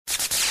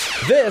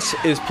This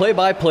is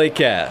Play-by-Play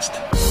Cast.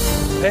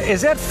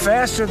 Is that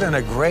faster than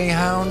a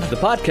Greyhound? The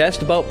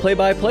podcast about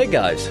play-by-play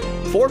guys.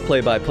 For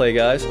play-by-play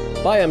guys,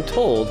 by, I'm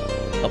told,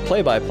 a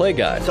play-by-play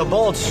guy. It's a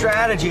bold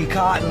strategy,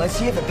 Cotton. Let's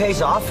see if it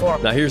pays off for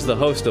him. Now here's the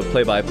host of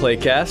Play-by-Play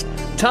Cast,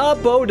 Tom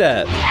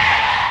Bodett.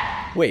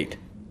 Wait,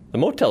 the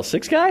Motel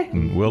 6 guy?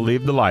 We'll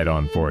leave the light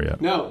on for you.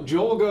 No,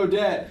 Joel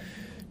Godet.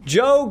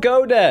 Joe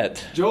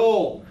Godet.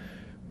 Joel.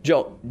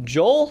 Joel?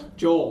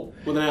 Joel,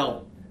 with an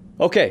L.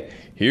 Okay,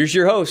 here's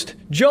your host,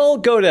 Joel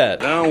Godet.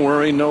 Don't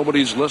worry,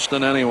 nobody's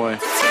listening anyway.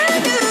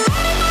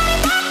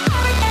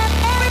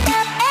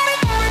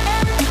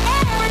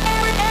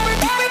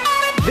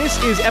 This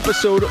is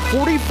episode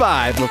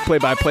 45 of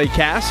Play-by-Play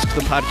Cast,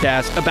 the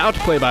podcast about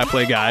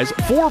play-by-play guys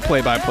for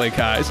play-by-play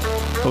guys,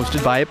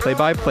 hosted by a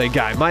play-by-play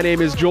guy. My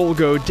name is Joel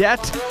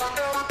Godet.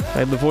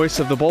 I'm the voice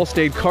of the Ball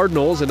State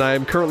Cardinals, and I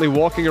am currently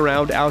walking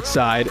around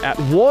outside at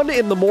 1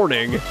 in the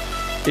morning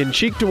in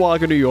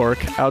Cheektowaga, New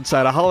York,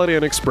 outside a Holiday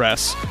Inn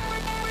Express,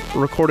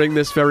 recording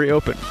this very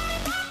open.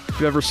 If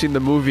you've ever seen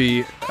the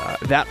movie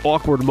That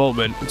Awkward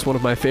Moment, it's one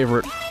of my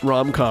favorite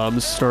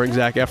rom-coms starring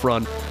Zac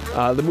Efron.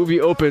 The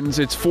movie opens,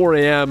 it's 4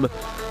 a.m.,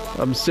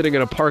 I'm sitting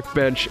on a park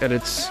bench, and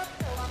it's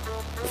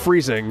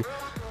freezing.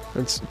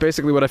 That's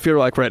basically what I feel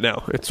like right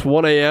now. It's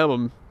 1 a.m.,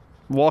 I'm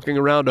walking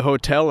around a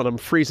hotel, and I'm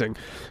freezing.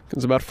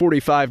 It's about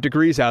 45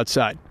 degrees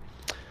outside.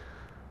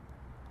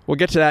 We'll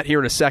get to that here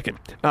in a second.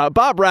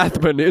 Bob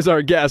Rathman is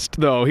our guest,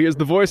 though. He is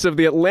the voice of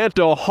the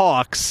Atlanta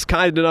Hawks,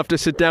 kind enough to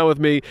sit down with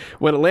me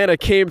when Atlanta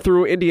came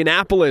through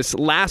Indianapolis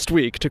last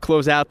week to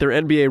close out their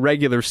NBA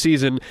regular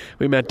season.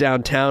 We met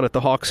downtown at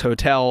the Hawks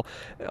Hotel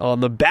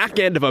on the back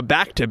end of a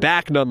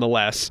back-to-back,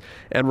 nonetheless,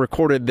 and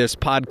recorded this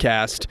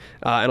podcast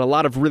and a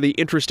lot of really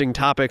interesting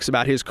topics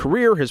about his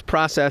career, his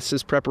process,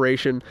 his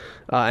preparation,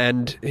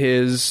 and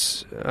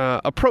his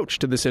approach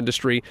to this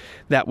industry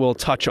that we'll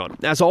touch on.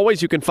 As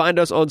always, you can find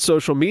us on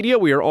social media.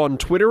 We are on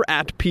Twitter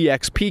at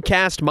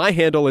PXPcast. My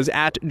handle is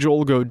at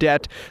Joel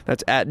Godet.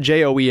 That's at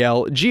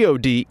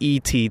JoelGodett.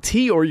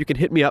 Or you can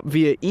hit me up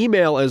via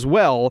email as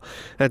well.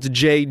 That's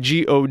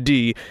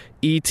JGODETT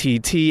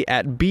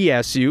at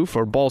BSU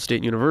for Ball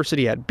State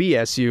University at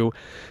BSU.edu.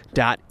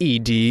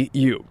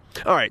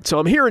 All right, so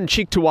I'm here in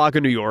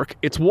Cheektowaga, New York.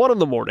 It's 1 in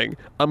the morning.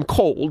 I'm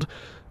cold.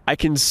 I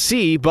can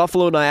see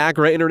Buffalo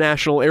Niagara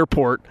International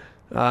Airport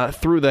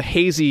through the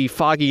hazy,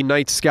 foggy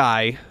night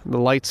sky. The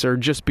lights are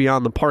just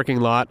beyond the parking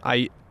lot.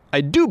 I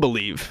do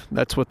believe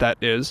that's what that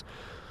is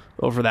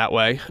over that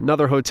way.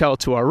 Another hotel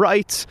to our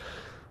right.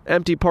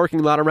 Empty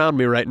parking lot around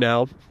me right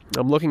now.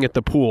 I'm looking at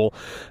the pool.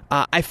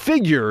 I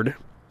figured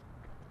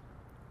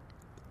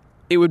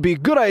it would be a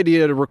good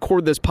idea to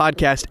record this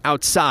podcast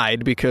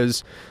outside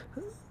because,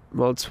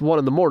 well, it's 1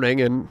 in the morning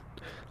and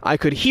I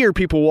could hear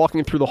people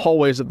walking through the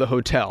hallways of the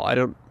hotel.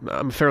 I'm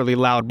a fairly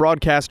loud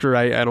broadcaster.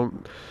 I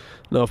don't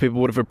know if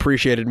people would have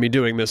appreciated me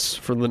doing this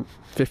for the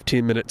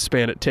 15-minute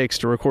span it takes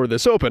to record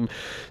this open.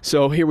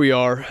 So here we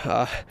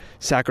are,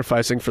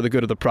 sacrificing for the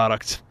good of the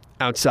product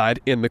outside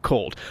in the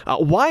cold.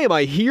 Why am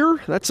I here?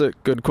 That's a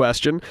good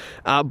question.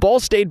 Ball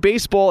State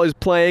baseball is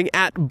playing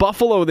at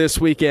Buffalo this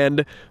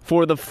weekend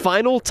for the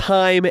final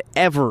time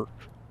ever.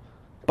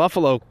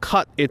 Buffalo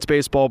cut its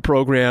baseball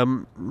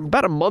program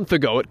about a month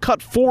ago. It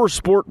cut 4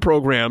 sport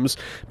programs,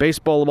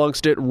 baseball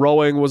amongst it,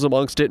 rowing was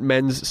amongst it,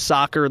 men's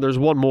soccer. There's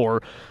one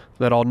more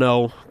that I'll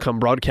know come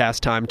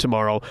broadcast time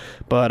tomorrow.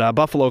 But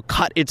Buffalo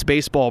cut its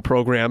baseball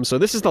program, so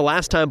this is the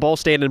last time Ball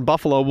State and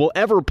Buffalo will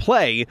ever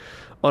play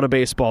on a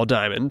baseball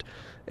diamond.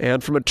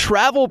 And from a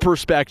travel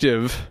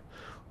perspective,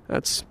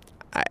 that's,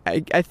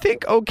 I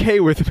think, okay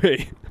with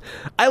me.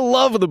 I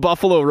love the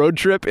Buffalo road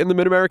trip in the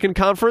Mid-American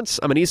Conference.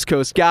 I'm an East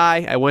Coast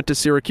guy. I went to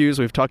Syracuse.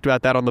 We've talked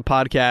about that on the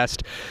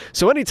podcast.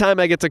 So anytime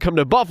I get to come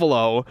to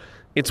Buffalo,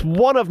 it's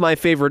one of my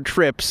favorite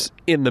trips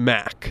in the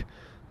MAC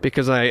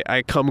because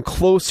I come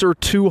closer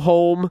to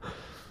home.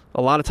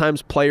 A lot of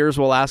times players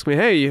will ask me,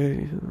 hey,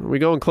 are we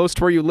going close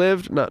to where you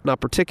lived? Not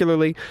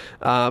particularly,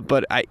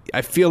 but I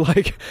feel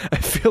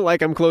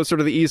like I'm closer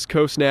to the East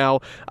Coast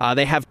now.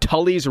 They have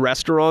Tully's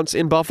restaurants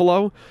in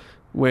Buffalo,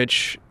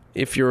 which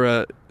if you're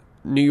a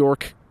New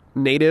York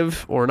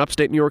native or an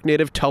upstate New York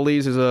native,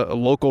 Tully's is a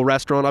local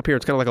restaurant up here.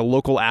 It's kind of like a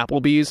local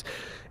Applebee's.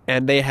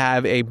 And they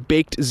have a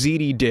baked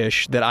ziti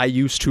dish that I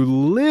used to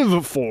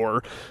live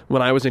for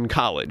when I was in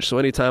college. So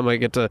anytime I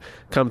get to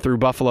come through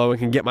Buffalo and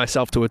can get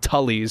myself to a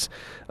Tully's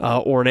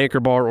or an Anchor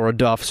Bar or a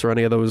Duff's or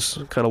any of those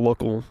kind of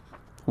local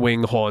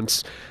wing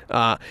haunts,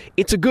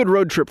 it's a good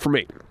road trip for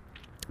me.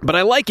 But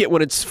I like it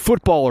when it's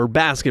football or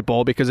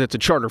basketball because it's a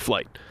charter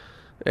flight.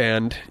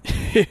 And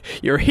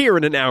you're here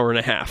in an hour and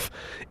a half.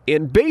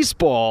 In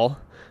baseball,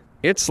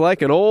 it's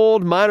like an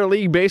old minor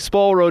league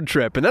baseball road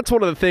trip. And that's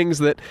one of the things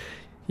that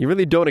you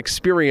really don't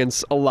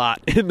experience a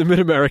lot in the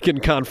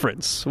Mid-American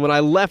Conference. When I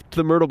left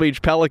the Myrtle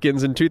Beach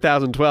Pelicans in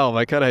 2012,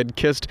 I kind of had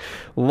kissed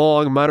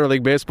long minor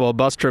league baseball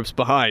bus trips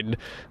behind,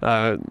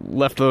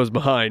 left those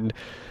behind.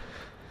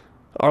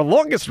 Our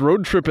longest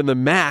road trip in the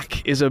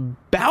MAC is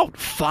about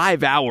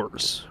 5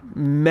 hours,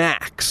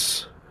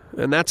 max.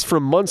 And that's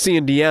from Muncie,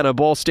 Indiana,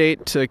 Ball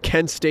State, to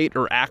Kent State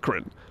or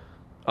Akron.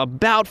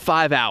 about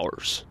 5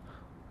 hours.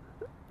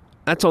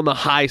 That's on the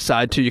high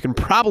side, too. You can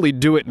probably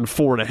do it in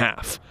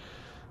 4.5.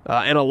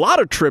 And a lot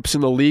of trips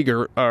in the league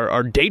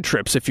are day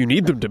trips if you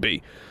need them to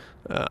be.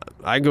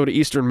 I go to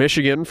Eastern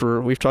Michigan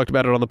we've talked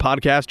about it on the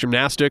podcast,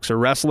 gymnastics or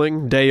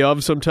wrestling, day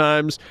of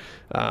sometimes.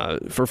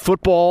 For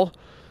football,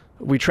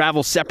 we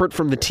travel separate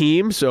from the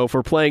team. So if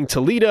we're playing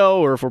Toledo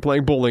or if we're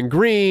playing Bowling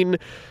Green,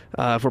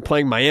 if we're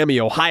playing Miami,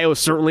 Ohio,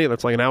 certainly,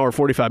 that's like an hour,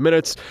 45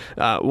 minutes,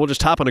 we'll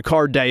just hop on a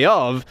car day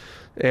of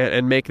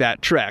and make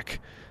that trek.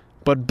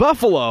 But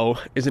Buffalo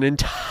is an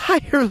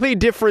entirely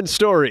different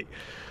story.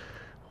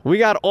 We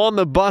got on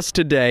the bus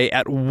today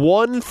at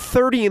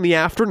 1:30 in the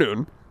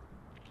afternoon.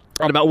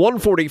 At about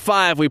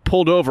 1:45, we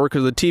pulled over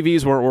because the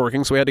TVs weren't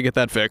working, so we had to get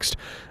that fixed.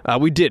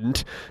 We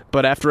didn't,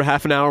 but after a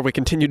half an hour, we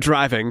continued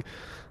driving.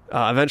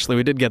 Eventually,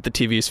 we did get the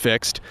TVs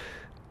fixed.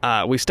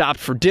 We stopped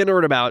for dinner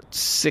at about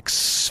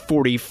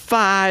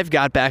 6:45,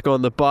 got back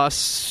on the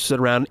bus at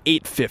around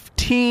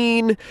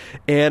 8:15,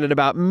 and at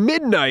about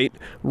midnight,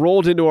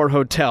 rolled into our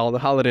hotel, the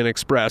Holiday Inn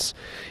Express,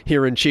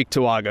 here in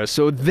Cheektowaga.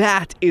 So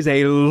that is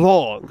a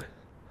long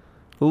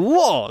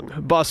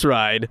bus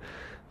ride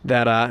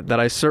that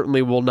I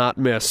certainly will not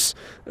miss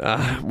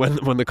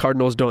when the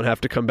Cardinals don't have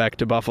to come back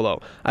to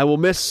Buffalo. I will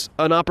miss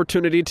an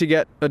opportunity to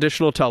get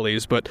additional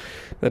Tullys, but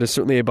that is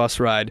certainly a bus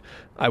ride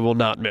I will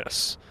not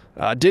miss.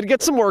 Did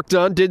get some work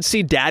done. Did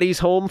see Daddy's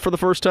Home for the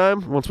first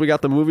time once we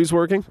got the movies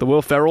working, the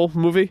Will Ferrell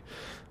movie.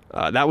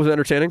 That was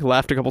entertaining.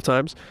 Laughed a couple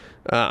times.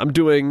 I'm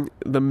doing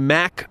the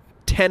MAC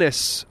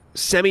tennis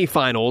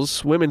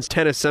semifinals, women's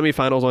tennis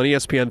semifinals on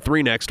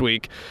ESPN3 next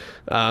week.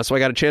 So I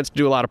got a chance to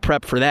do a lot of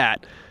prep for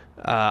that.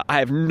 I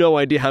have no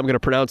idea how I'm going to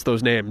pronounce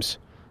those names,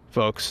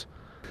 folks.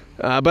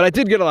 But I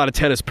did get a lot of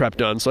tennis prep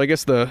done, so I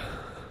guess the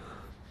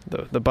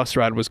bus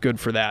ride was good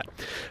for that.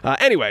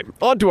 Anyway,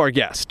 on to our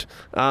guest,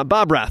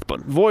 Bob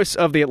Rathbun, voice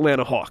of the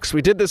Atlanta Hawks.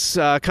 We did this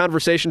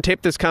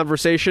taped this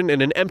conversation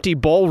in an empty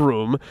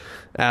ballroom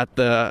at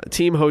the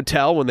team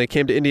hotel when they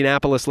came to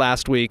Indianapolis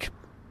last week.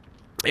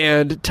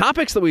 And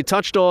topics that we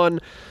touched on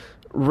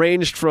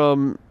ranged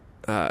from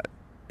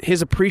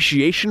his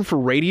appreciation for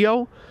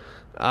radio,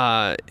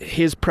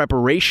 his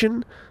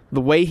preparation,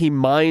 the way he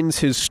mines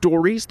his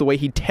stories, the way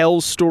he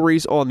tells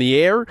stories on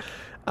the air,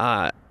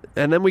 and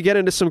then we get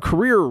into some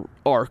career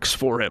arcs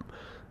for him.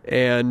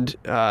 And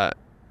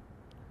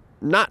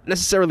not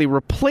necessarily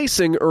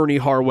replacing Ernie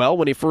Harwell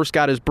when he first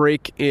got his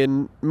break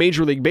in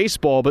Major League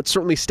Baseball, but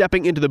certainly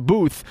stepping into the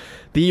booth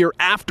the year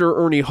after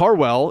Ernie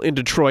Harwell in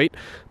Detroit,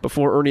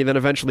 before Ernie then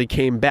eventually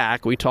came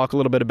back. We talk a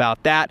little bit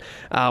about that.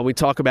 We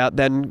talk about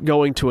then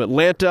going to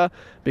Atlanta,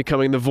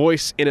 becoming the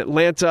voice in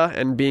Atlanta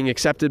and being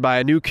accepted by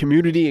a new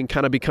community and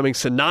kind of becoming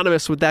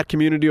synonymous with that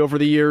community over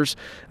the years,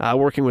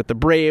 working with the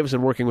Braves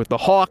and working with the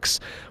Hawks.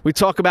 We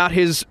talk about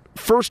his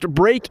first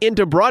break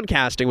into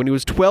broadcasting when he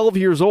was 12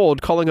 years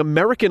old, calling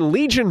American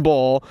Legion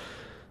Ball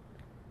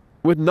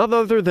with none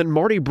other than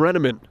Marty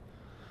Brennaman.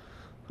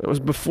 It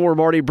was before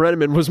Marty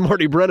Brennaman was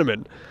Marty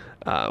Brennaman.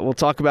 We'll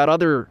talk about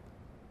other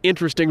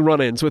interesting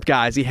run-ins with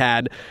guys he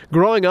had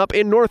growing up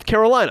in North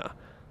Carolina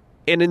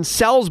and in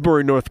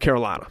Salisbury, North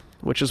Carolina,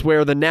 which is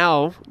where the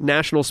now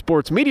National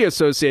Sports Media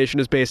Association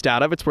is based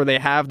out of. It's where they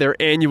have their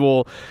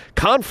annual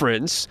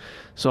conference.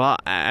 So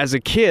as a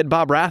kid,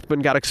 Bob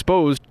Rathbun got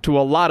exposed to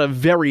a lot of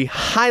very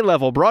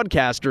high-level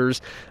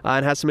broadcasters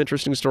and has some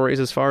interesting stories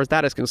as far as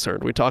that is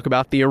concerned. We talk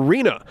about the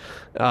Arena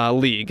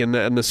League and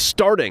the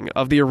starting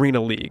of the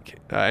Arena League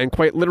and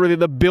quite literally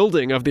the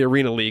building of the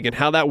Arena League and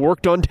how that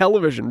worked on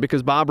television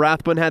because Bob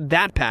Rathbun had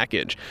that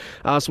package.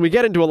 So we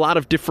get into a lot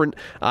of different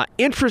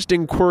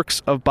interesting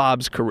quirks of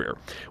Bob's career.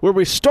 Where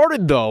we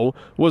started, though,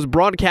 was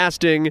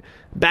broadcasting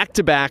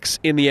back-to-backs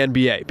in the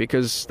NBA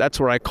because that's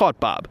where I caught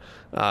Bob.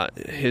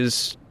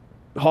 His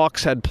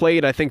Hawks had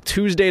played, I think,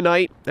 Tuesday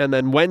night and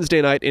then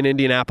Wednesday night in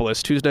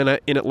Indianapolis. Tuesday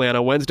night in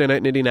Atlanta, Wednesday night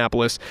in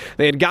Indianapolis.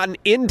 They had gotten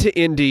into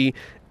Indy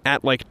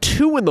at like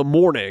 2 in the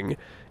morning,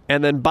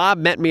 and then Bob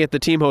met me at the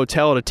team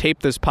hotel to tape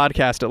this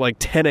podcast at like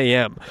 10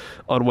 a.m.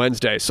 on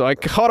Wednesday. So I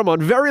caught him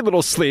on very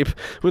little sleep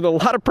with a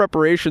lot of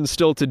preparation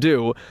still to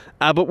do.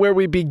 But where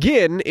we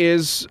begin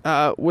is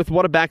with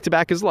what a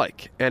back-to-back is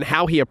like and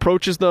how he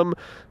approaches them.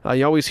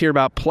 You always hear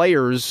about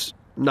players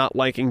not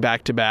liking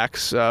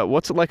back-to-backs.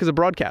 What's it like as a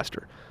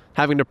broadcaster?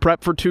 Having to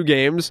prep for 2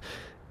 games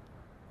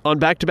on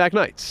back-to-back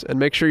nights and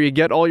make sure you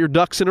get all your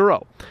ducks in a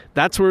row.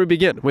 That's where we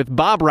begin with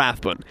Bob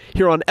Rathbun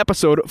here on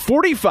episode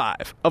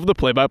 45 of the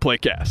Play-by-Play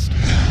Cast.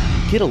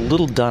 Get a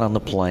little done on the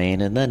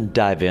plane and then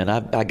dive in.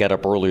 I got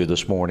up earlier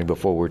this morning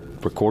before we're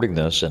recording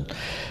this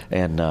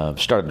and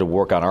started to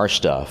work on our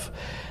stuff.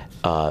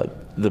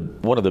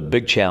 One of the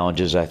big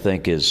challenges, I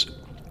think, is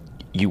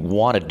you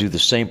want to do the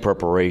same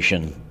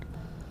preparation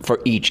for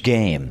each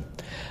game,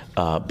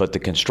 but the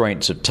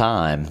constraints of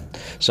time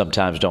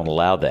sometimes don't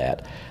allow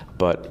that.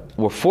 But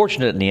we're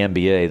fortunate in the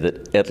NBA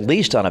that at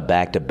least on a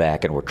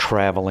back-to-back and we're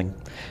traveling,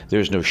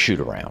 there's no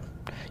shoot-around.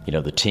 You know,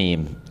 the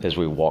team, as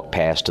we walked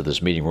past to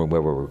this meeting room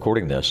where we're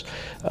recording this,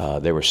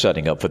 they were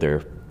setting up for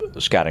their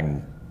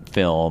scouting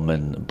film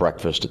and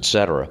breakfast,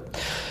 etc.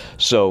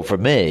 So for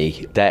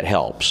me, that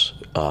helps.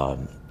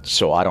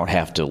 so I don't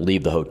have to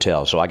leave the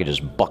hotel. So I can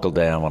just buckle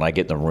down when I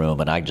get in the room,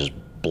 and I just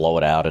blow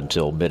it out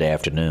until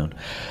mid-afternoon.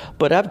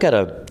 But I've got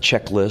a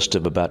checklist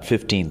of about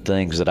 15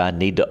 things that I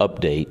need to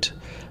update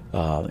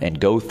and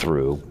go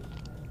through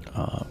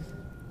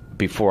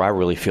before I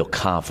really feel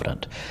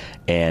confident.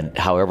 And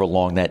however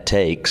long that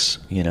takes,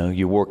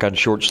 you work on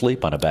short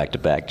sleep on a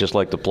back-to-back, just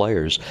like the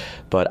players.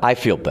 But I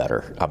feel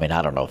better. I mean,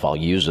 I don't know if I'll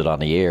use it on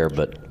the air,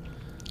 but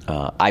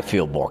I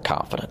feel more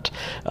confident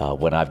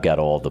when I've got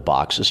all the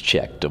boxes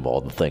checked of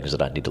all the things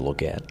that I need to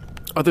look at.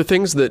 Are there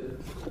things that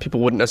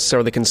people wouldn't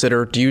necessarily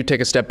consider? Do you take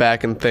a step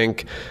back and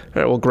think,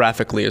 all right, well,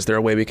 graphically, is there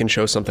a way we can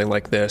show something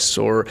like this?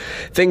 Or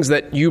things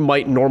that you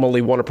might normally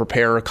want to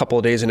prepare a couple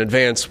of days in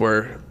advance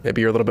where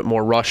maybe you're a little bit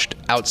more rushed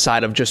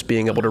outside of just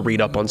being able to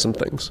read up on some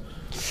things?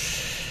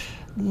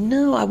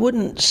 No, I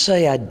wouldn't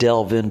say I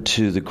delve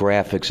into the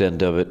graphics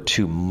end of it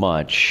too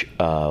much.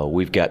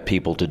 We've got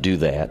people to do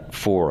that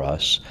for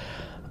us.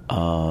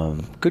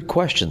 Good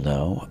question,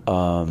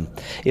 though.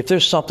 If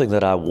there's something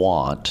that I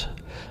want,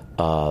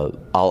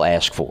 I'll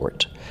ask for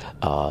it.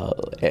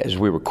 As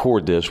we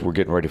record this, we're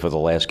getting ready for the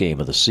last game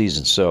of the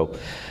season. So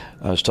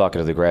I was talking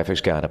to the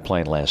graphics guy on a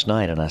plane last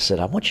night, and I said,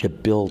 I want you to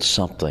build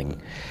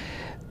something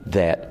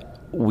that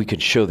we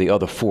could show the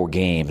other 4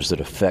 games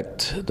that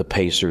affect the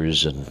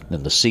Pacers and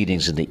the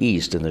seedings in the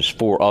East, and there's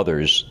 4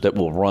 others that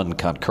will run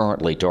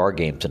concurrently to our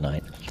game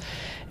tonight.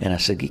 And I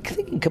said, you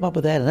can come up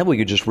with that, and then we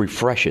could just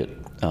refresh it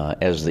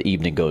as the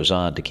evening goes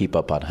on to keep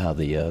up on how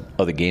the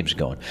other games are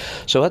going.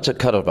 So that's a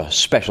kind of a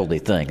specialty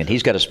thing, and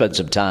he's got to spend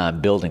some time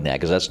building that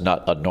because that's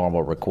not a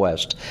normal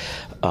request.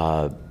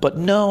 But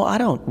no, I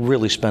don't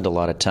really spend a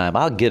lot of time.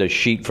 I'll get a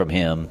sheet from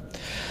him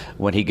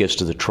when he gets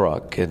to the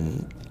truck,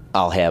 and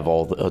I'll have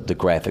all the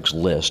graphics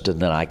list, and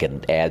then I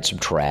can add,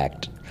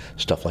 subtract,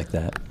 stuff like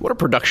that. What are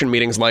production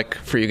meetings like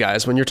for you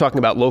guys? When you're talking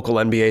about local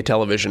NBA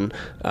television,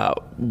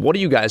 what do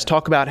you guys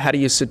talk about? How do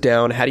you sit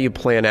down? How do you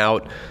plan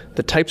out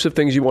the types of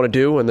things you want to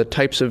do and the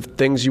types of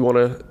things you want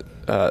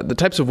to, the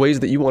types of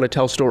ways that you want to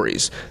tell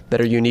stories that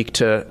are unique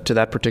to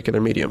that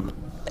particular medium?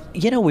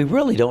 We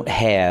really don't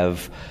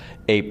have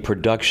a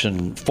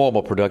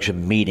formal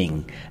production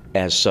meeting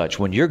as such.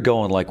 When you're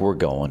going like we're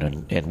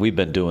going, and we've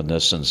been doing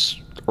this since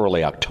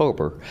early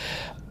October,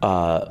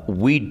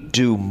 we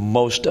do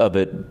most of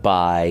it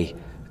by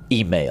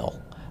email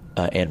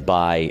and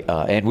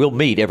we'll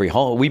meet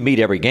we meet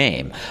every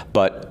game,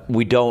 but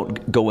we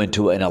don't go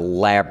into an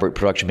elaborate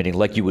production meeting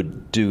like you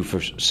would do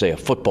for, say, a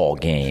football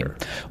game. Sure.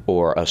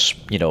 Or a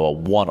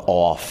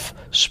one-off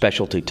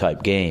specialty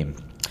type game.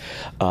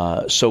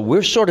 So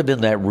we're sort of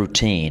in that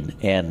routine,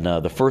 and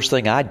the first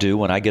thing I do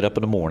when I get up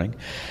in the morning,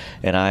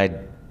 and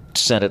I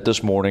sent it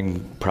this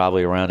morning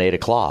probably around 8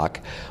 o'clock,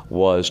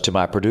 was to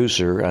my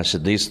producer. I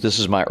said, this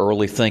is my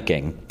early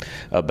thinking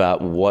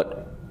about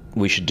what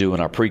we should do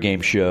in our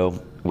pregame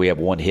show. We have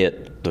one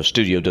hit. The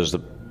studio does the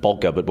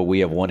bulk of it, but we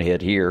have one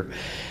hit here.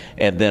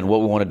 And then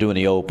what we want to do in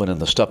the open and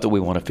the stuff that we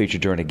want to feature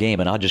during the game.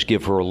 And I'll just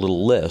give her a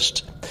little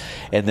list.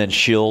 And then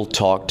she'll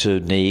talk to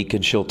Neek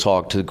and she'll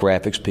talk to the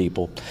graphics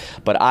people.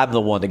 But I'm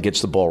the one that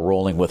gets the ball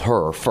rolling with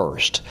her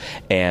first.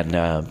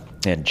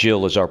 And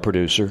Jill is our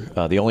producer,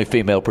 the only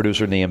female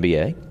producer in the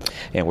NBA,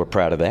 and we're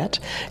proud of that.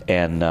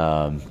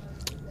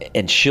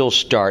 And she'll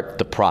start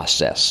the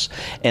process.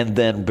 And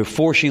then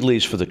before she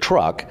leaves for the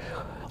truck,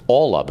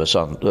 all of us,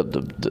 on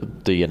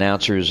the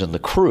announcers and the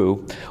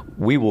crew,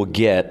 we will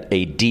get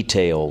a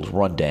detailed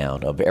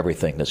rundown of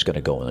everything that's going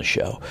to go in the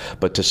show.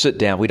 But to sit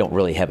down, we don't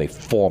really have a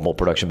formal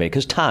production meeting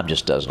because time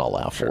just doesn't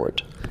allow for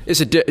it.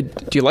 Do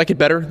you like it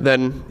better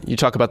than you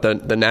talk about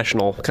the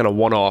national kind of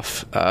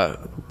one-off?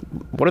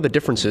 What are the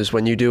differences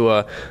when you do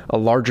a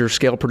larger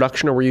scale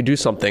production or where you do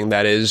something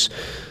that is,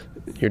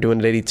 you're doing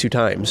it 82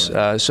 times,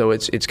 so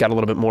it's got a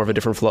little bit more of a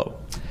different flow?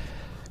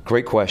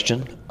 Great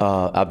question.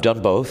 I've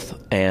done both,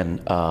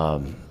 and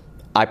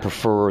I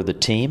prefer the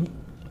team.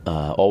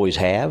 Always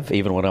have,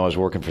 even when I was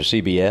working for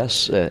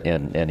CBS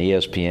and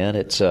ESPN.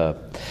 It's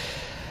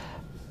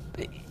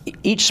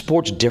each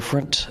sport's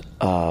different.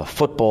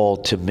 Football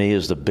to me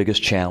is the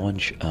biggest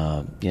challenge.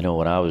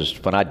 When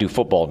I do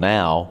football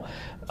now,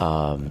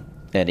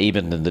 and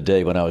even in the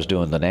day when I was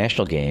doing the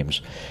national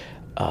games,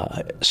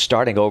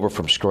 starting over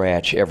from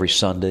scratch every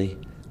Sunday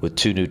with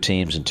 2 new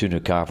teams and 2 new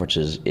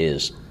conferences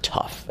is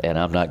tough. And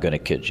I'm not going to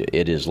kid you.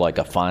 It is like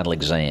a final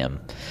exam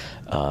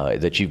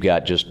that you've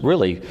got just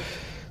really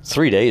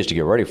 3 days to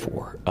get ready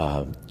for.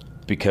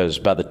 Because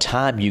by the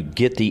time you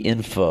get the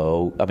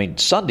info,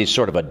 Sunday's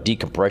sort of a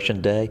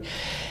decompression day.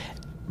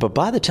 But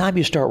by the time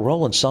you start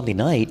rolling Sunday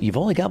night, you've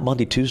only got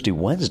Monday, Tuesday,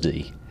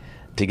 Wednesday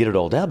to get it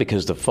all down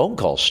because the phone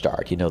calls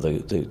start.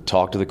 They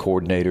talk to the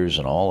coordinators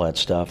and all that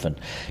stuff and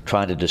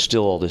trying to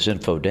distill all this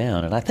info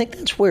down. And I think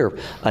that's where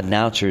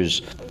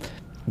announcers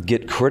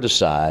get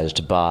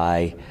criticized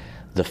by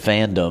the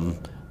fandom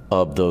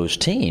of those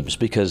teams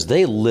because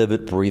they live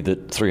it, breathe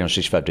it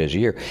 365 days a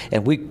year.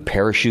 And we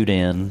parachute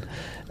in,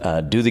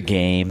 do the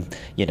game.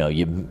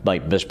 You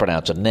might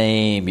mispronounce a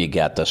name, you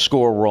got the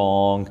score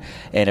wrong,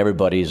 and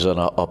everybody's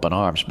up in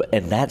arms.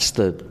 And that's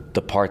the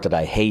part that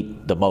I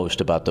hate the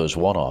most about those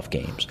one-off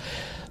games.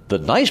 The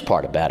nice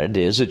part about it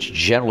is it's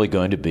generally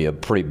going to be a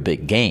pretty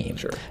big game.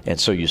 Sure. And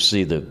so you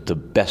see the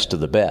best of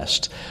the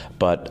best.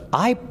 But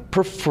I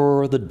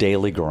prefer the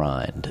daily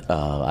grind.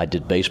 I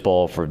did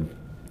baseball for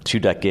 2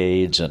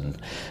 decades, and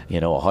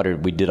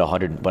we did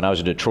 100 when I was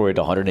in Detroit,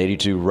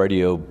 182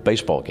 radio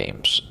baseball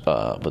games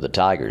with the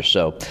Tigers.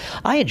 So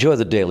I enjoy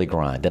the daily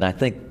grind, and I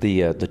think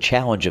the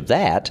challenge of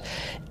that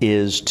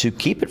is to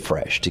keep it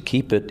fresh, to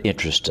keep it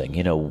interesting.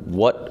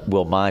 What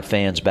will my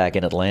fans back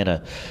in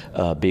Atlanta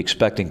be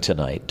expecting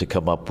tonight to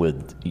come up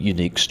with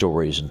unique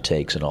stories and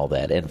takes and all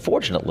that? And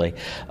fortunately,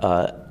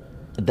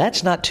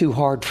 that's not too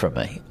hard for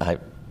me.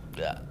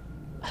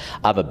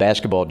 I'm a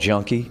basketball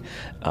junkie.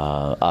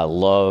 I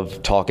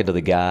love talking to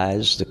the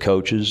guys, the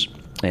coaches,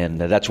 and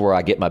that's where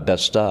I get my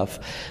best stuff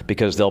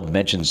because they'll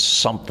mention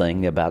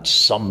something about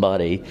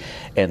somebody,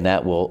 and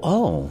that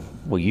will,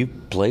 you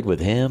played with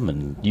him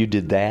and you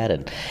did that,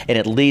 and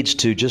it leads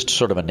to just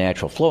sort of a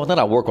natural flow. And then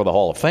I work with a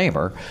Hall of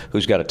Famer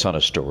who's got a ton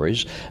of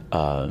stories.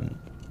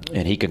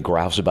 And he can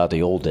grouse about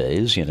the old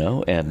days,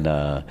 and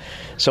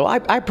so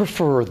I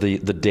prefer the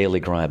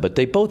daily grind, but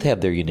they both have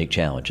their unique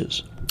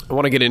challenges. I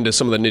want to get into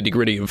some of the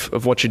nitty-gritty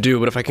of what you do,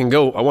 but if I can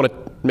go, I want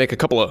to make a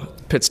couple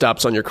of pit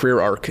stops on your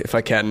career arc, if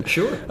I can.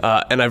 Sure.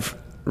 And I've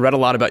read a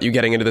lot about you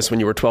getting into this when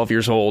you were 12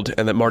 years old,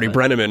 and that Marty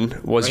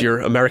Brennaman was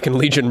your American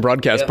Legion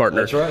broadcast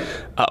partner. That's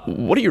right.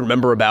 What do you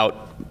remember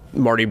about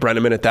Marty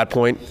Brennaman at that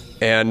point?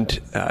 And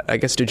I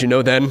guess, did you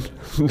know then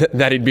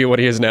that he'd be what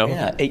he is now?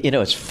 Yeah,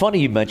 it's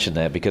funny you mentioned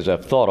that because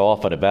I've thought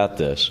often about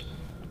this.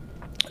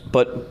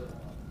 But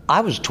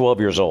I was 12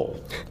 years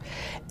old,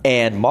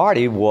 and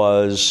Marty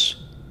was,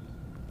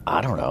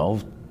 I don't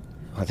know,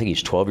 I think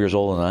he's 12 years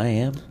older than I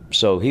am.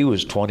 So he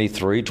was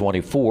 23,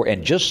 24,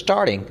 and just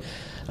starting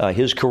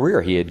his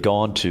career. He had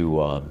gone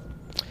to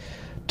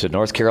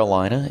North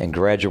Carolina and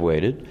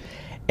graduated,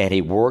 and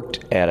he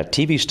worked at a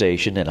TV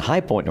station in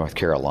High Point, North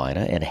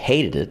Carolina, and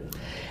hated it.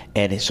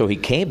 And so he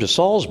came to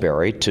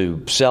Salisbury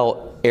to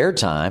sell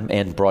airtime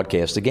and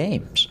broadcast the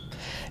games.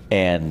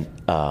 And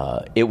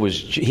he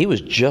was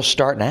just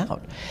starting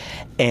out.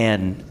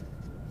 And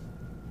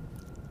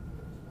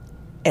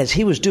as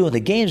he was doing the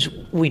games,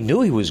 we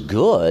knew he was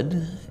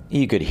good.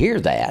 You could hear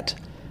that.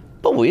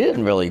 But we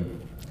didn't really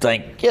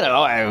think,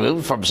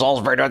 from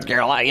Salisbury, North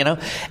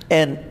Carolina,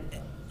 And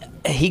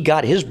he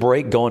got his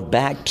break going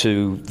back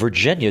to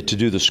Virginia to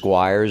do the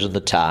Squires and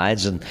the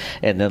Tides, and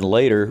then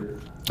later,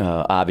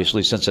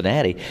 obviously,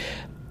 Cincinnati.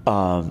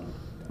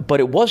 But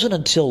it wasn't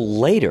until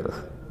later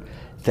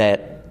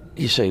that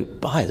you say,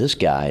 this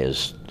guy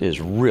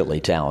is really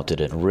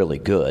talented and really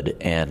good.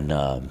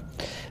 And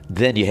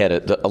then you had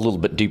a little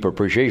bit deeper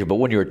appreciation. But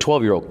when you're a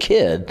 12-year-old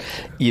kid,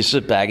 you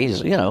sit back,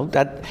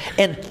 that.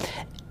 And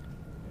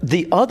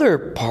the other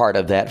part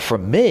of that for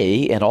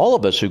me and all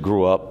of us who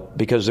grew up,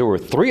 because there were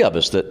 3 of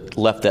us that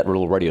left that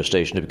little radio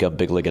station to become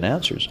big league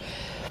announcers,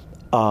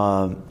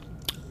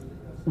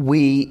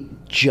 we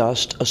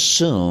just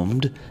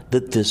assumed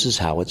that this is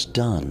how it's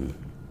done.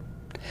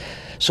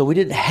 So we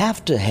didn't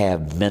have to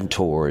have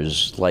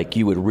mentors like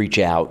you would reach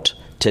out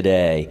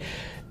today.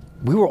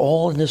 We were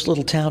all in this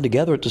little town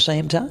together at the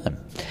same time.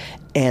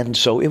 And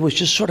so it was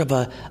just sort of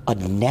a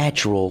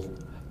natural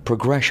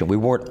progression. We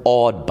weren't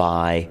awed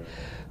by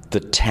the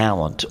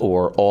talent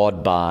or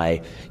awed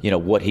by,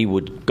 what he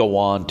would go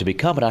on to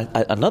become. And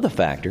another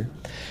factor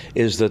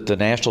is that the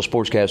National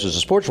Sportscasters and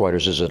Sports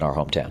Writers is in our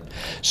hometown.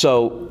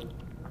 So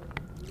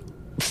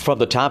from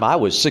the time I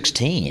was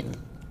 16,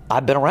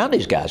 I've been around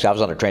these guys. I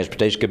was on a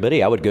transportation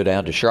committee. I would go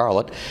down to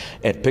Charlotte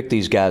and pick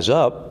these guys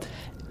up,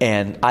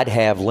 and I'd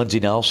have Lindsey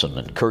Nelson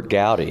and Kurt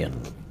Gowdy and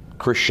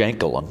Chris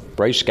Schenkel and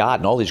Ray Scott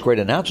and all these great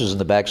announcers in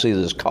the backseat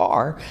of this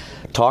car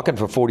talking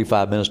for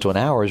 45 minutes to an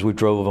hour as we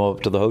drove them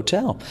up to the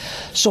hotel.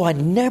 So I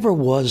never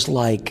was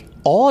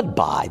awed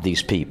by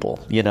these people,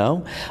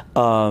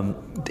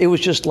 It was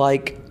just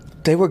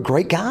they were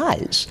great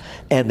guys,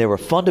 and they were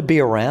fun to be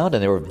around,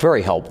 and they were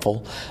very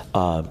helpful.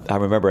 I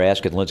remember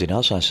asking Lindsey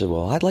Nelson, I said,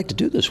 well, I'd like to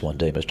do this one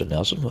day, Mr.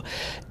 Nelson.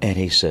 And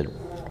he said,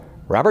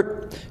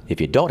 Robert, if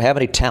you don't have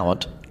any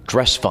talent,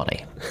 dress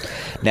funny.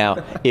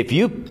 Now, if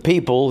you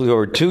people who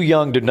are too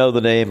young to know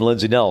the name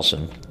Lindsey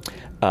Nelson,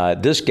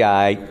 this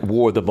guy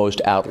wore the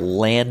most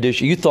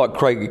outlandish. You thought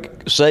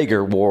Craig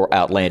Sager wore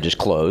outlandish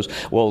clothes.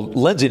 Well,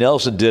 Lindsey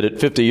Nelson did it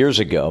 50 years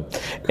ago,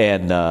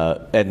 and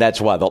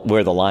that's where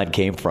the line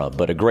came from.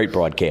 But a great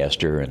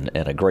broadcaster and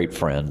a great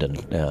friend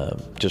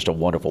and just a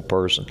wonderful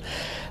person.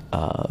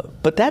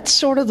 But that's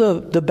sort of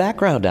the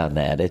background on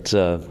that. It's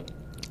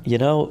we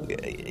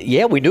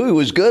knew he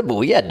was good, but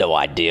we had no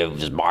idea it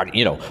was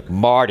Marty.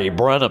 Marty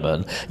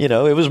Brennaman.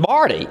 It was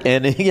Marty,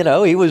 and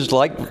he was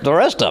like the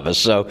rest of us.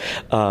 So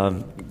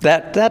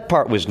that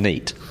part was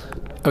neat.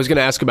 I was going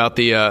to ask about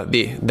the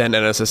then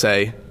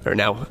NSSA or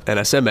now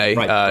NSMA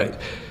right.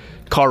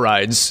 car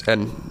rides,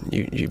 and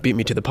you beat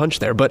me to the punch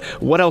there. But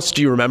what else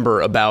do you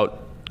remember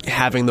about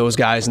having those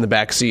guys in the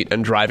back seat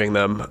and driving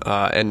them?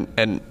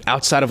 And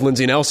outside of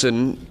Lindsey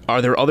Nelson,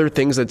 are there other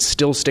things that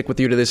still stick with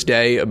you to this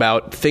day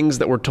about things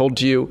that were told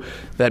to you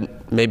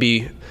that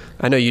maybe,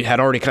 I know you had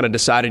already kind of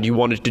decided you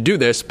wanted to do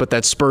this, but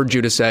that spurred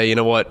you to say, you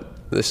know what,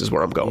 this is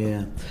where I'm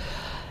going?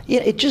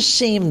 Yeah, it just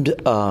seemed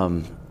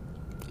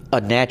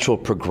a natural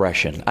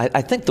progression.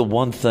 I think the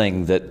one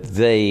thing that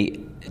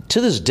they,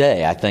 to this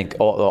day, I think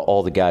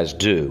all the guys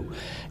do,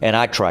 and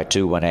I try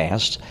to when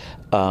asked,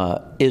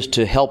 is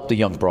to help the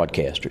young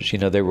broadcasters. You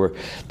know,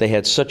 they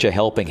had such a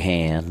helping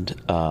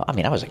hand. I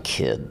mean, I was a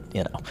kid,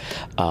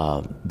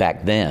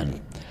 back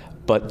then,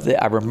 but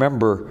I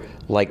remember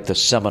like the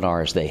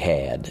seminars they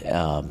had.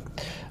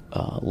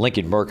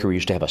 Lincoln Mercury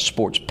used to have a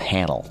sports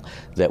panel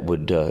that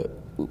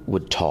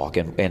would talk,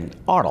 and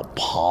Arnold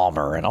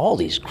Palmer and all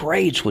these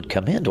greats would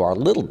come into our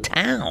little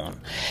town,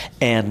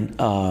 and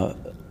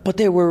but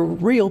they were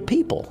real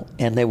people,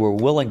 and they were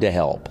willing to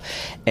help.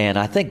 And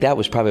I think that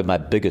was probably my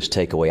biggest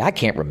takeaway. I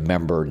can't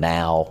remember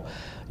now,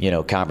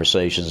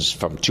 conversations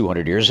from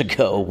 200 years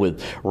ago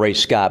with Ray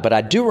Scott, but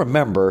I do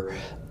remember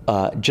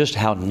just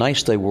how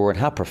nice they were and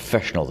how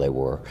professional they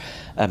were.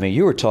 I mean,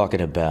 you were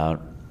talking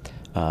about,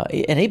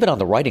 and even on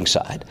the writing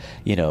side,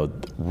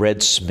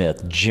 Red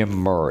Smith, Jim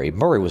Murray.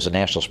 Murray was a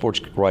national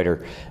sports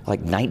writer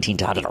like 19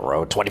 times in a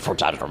row, 24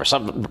 times in a row,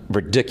 something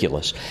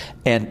ridiculous.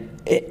 And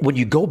when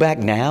you go back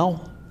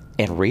now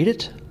and read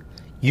it,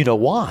 you know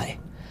why.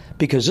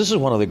 Because this is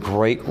one of the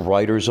great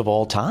writers of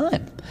all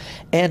time.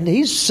 And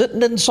he's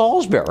sitting in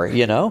Salisbury,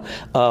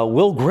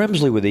 Will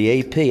Grimsley with the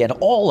AP, and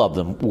all of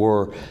them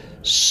were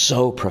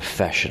so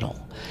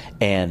professional.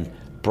 And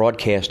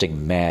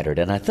broadcasting mattered.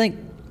 And I think,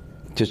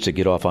 just to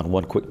get off on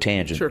one quick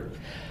tangent, sure.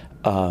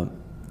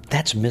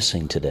 That's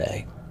missing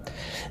today.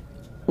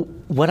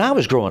 When I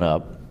was growing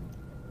up,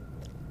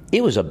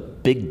 it was a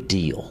big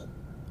deal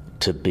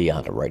to be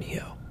on the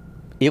radio.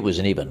 It was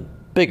an even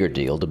bigger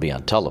deal to be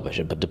on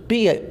television, but to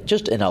be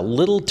just in a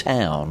little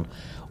town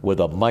with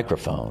a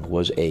microphone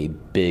was a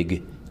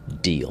big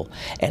deal.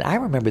 And I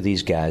remember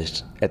these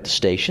guys at the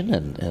station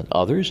and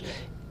others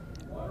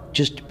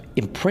just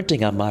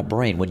imprinting on my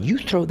brain, when you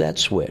throw that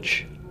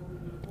switch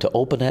to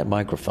open that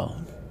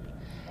microphone,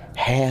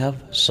 have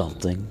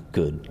something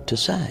good to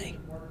say.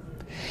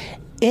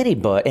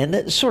 Anybody, and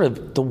that's sort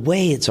of the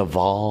way it's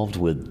evolved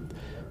with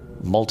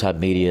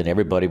multimedia and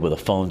everybody with a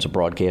phone's a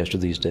broadcaster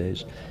these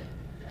days,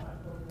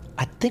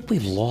 I think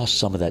we've lost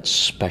some of that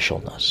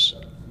specialness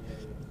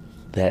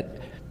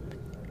that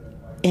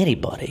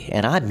anybody,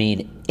 and I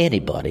mean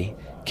anybody,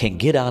 can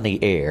get on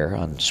the air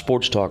on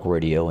sports talk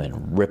radio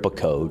and rip a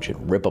coach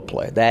and rip a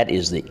player. That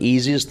is the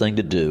easiest thing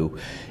to do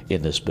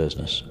in this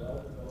business.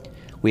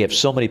 We have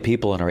so many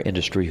people in our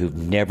industry who've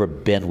never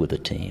been with a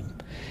team,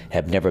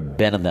 have never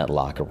been in that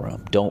locker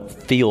room, don't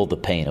feel the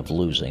pain of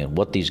losing and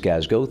what these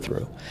guys go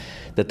through,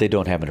 that they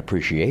don't have an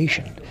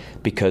appreciation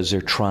because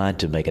they're trying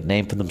to make a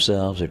name for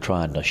themselves. They're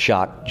trying to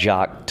shock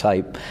jock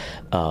type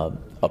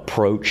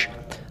approach.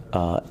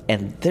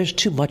 And there's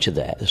too much of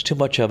that. There's too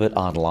much of it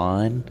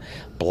online,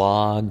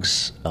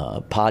 blogs,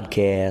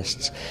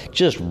 podcasts,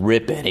 just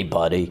rip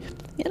anybody.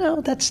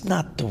 That's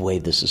not the way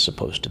this is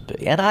supposed to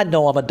be. And I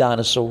know I'm a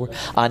dinosaur.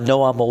 I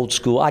know I'm old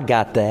school. I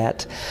got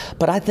that.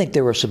 But I think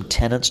there are some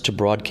tenets to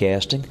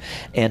broadcasting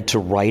and to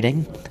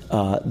writing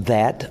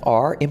that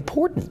are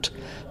important.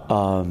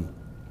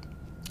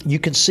 You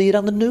can see it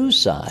on the news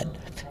side.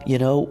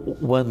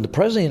 When the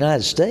President of the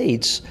United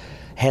States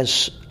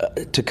has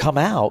to come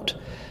out,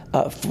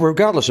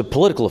 regardless of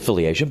political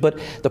affiliation, but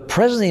the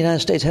President of the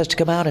United States has to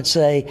come out and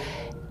say,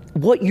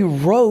 what you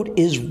wrote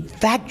is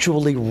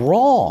factually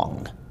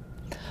wrong.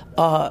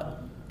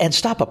 And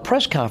stop a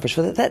press conference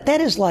for that.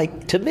 That is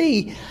like, to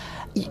me,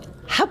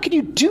 how can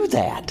you do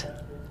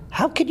that?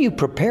 How can you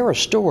prepare a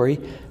story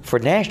for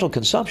national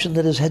consumption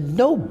that has had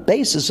no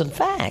basis in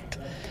fact?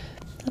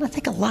 And I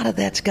think a lot of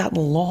that's gotten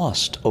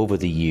lost over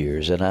the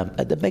years, and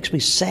that makes me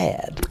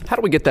sad. How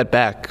do we get that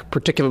back,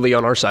 particularly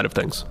on our side of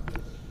things?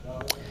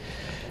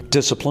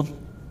 Discipline.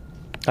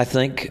 I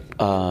think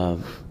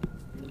the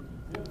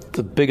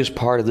biggest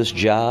part of this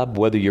job,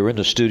 whether you're in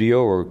the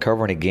studio or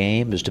covering a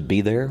game, is to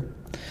be there.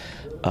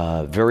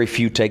 Very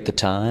few take the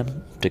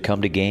time to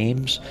come to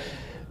games,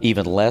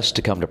 even less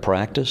to come to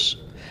practice.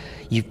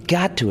 You've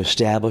got to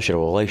establish a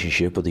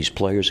relationship with these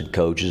players and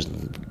coaches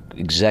and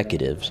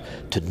executives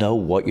to know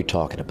what you're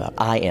talking about.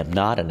 I am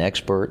not an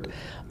expert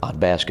on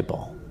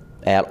basketball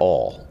at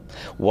all.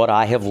 What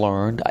I have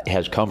learned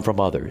has come from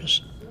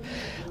others.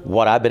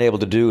 What I've been able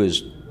to do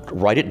is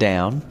write it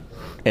down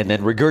and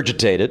then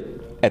regurgitate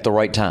it at the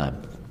right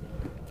time.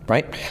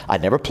 Right? I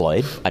never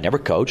played. I never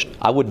coached.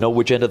 I wouldn't know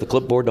which end of the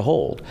clipboard to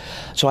hold.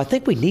 So I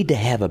think we need to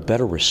have a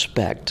better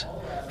respect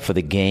for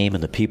the game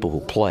and the people who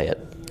play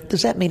it.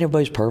 Does that mean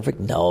everybody's perfect?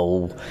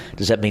 No.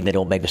 Does that mean they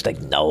don't make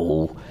mistakes?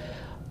 No.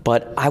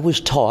 But I was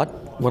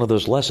taught one of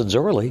those lessons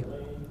early.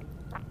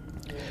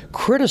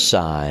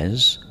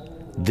 Criticize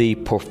the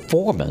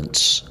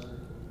performance,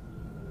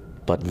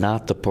 but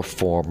not the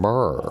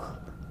performer.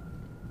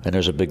 And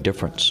there's a big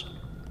difference.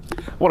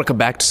 I want to come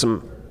back to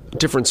some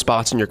different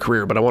spots in your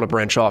career, but I want to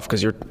branch off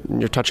because you're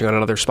touching on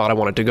another spot I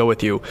wanted to go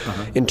with you.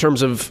 In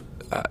terms of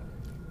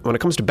when it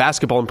comes to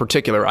basketball in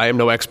particular, I am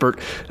no expert.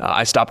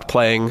 I stopped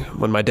playing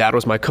when my dad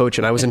was my coach,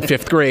 and I was in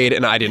 5th grade,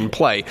 and I didn't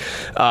play.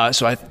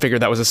 So I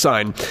figured that was a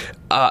sign.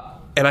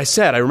 And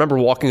I remember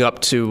walking up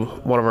to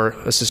one of our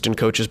assistant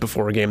coaches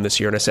before a game this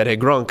year, and I said, "Hey,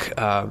 Grunk,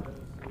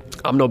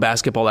 I'm no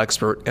basketball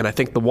expert, and I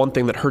think the one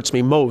thing that hurts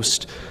me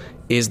most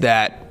is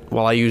that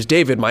while I use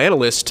David, my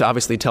analyst, to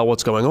obviously tell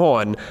what's going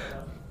on,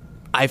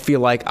 I feel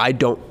like I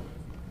don't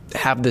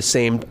have the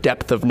same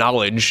depth of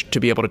knowledge to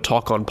be able to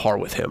talk on par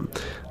with him.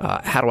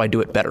 How do I do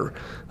it better?"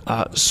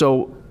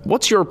 So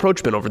what's your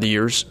approach been over the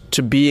years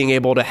to being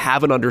able to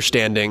have an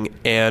understanding,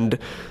 and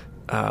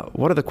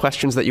what are the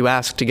questions that you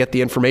ask to get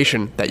the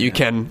information that you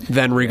can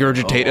then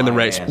regurgitate in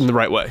the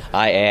right way?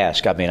 I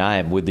ask. I mean, I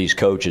am with these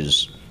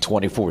coaches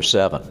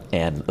 24/7,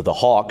 and the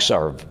Hawks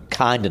are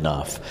kind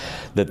enough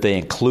that they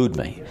include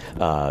me.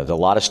 A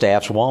lot of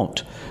staffs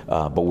won't,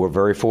 but we're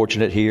very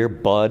fortunate here.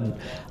 Bud,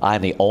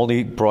 I'm the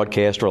only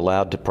broadcaster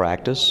allowed to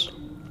practice,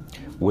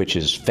 which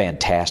is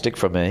fantastic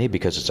for me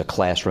because it's a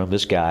classroom.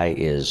 This guy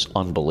is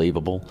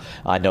unbelievable.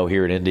 I know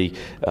here at Indy,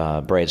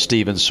 Brad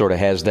Stevens sort of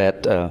has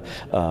that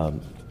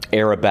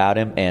air about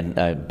him,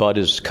 and Bud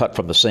is cut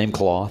from the same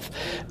cloth.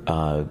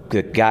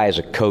 The guy is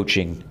a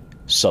coaching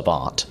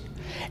savant.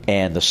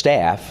 And the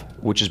staff,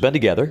 which has been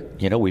together,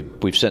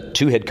 we've sent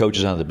 2 head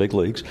coaches out of the big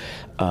leagues,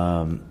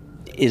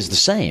 is the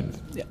same.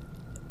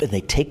 And they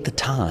take the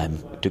time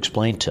to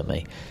explain to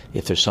me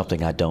if there's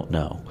something I don't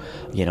know.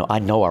 I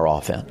know our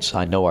offense.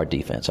 I know our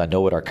defense. I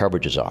know what our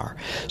coverages are.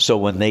 So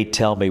when they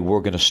tell me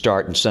we're going to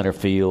start in center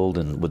field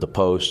and with the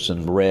posts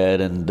and red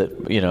and,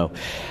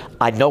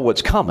 I know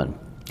what's coming.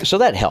 So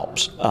that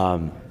helps.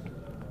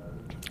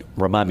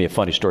 Remind me a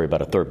funny story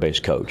about a third base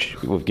coach.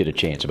 We'll get a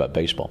chance about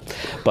baseball.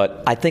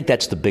 But I think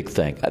that's the big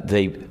thing.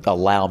 They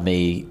allow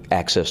me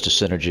access to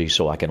Synergy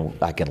so I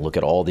can look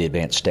at all the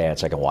advanced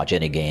stats. I can watch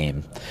any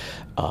game.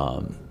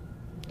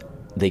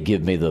 They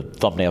give me the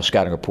thumbnail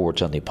scouting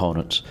reports on the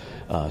opponents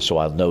so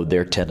I'll know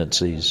their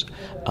tendencies.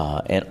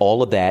 And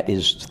all of that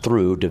is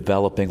through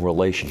developing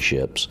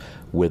relationships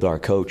with our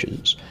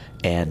coaches.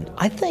 And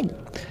I think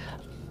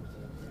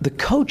the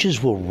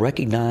coaches will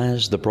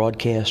recognize the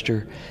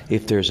broadcaster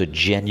if there's a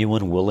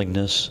genuine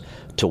willingness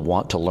to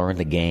want to learn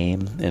the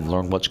game and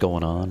learn what's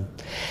going on.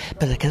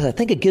 But because I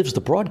think it gives the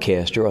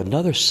broadcaster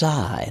another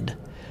side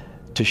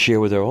to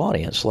share with their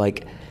audience.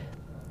 Like,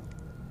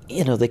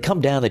 they come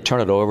down, they turn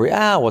it over,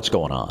 what's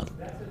going on,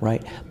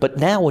 right? But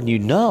now when you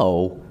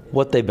know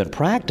what they've been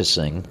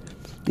practicing,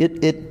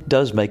 it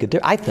does make a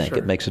difference. I think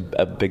it makes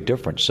a big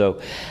difference. So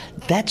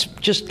that's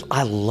just,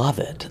 I love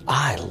it.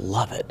 I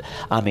love it.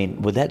 I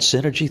mean, with that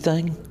Synergy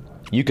thing,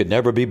 you could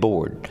never be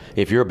bored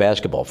if you're a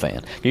basketball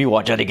fan. You can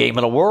watch any game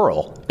in the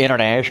world,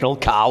 international,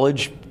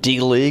 college,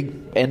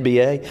 D-League,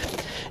 NBA,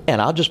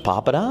 and I'll just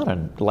pop it on.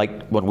 And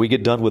like when we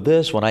get done with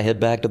this, when I head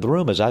back to the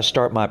room, as I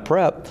start my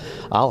prep,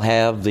 I'll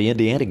have the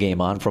Indiana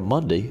game on from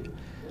Monday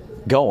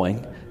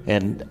going,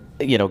 and,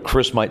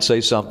 Chris might say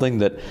something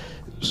that,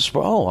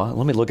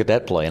 let me look at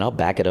that play, and I'll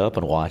back it up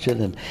and watch it.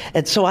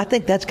 And so I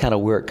think that's kind of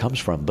where it comes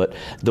from. But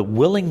the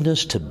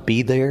willingness to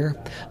be there,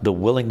 the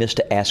willingness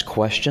to ask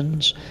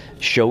questions,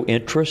 show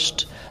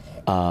interest,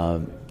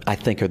 I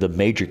think are the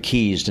major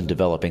keys in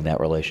developing that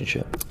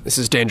relationship. This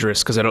is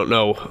dangerous because I don't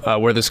know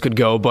where this could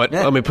go, but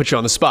let me put you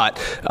on the spot.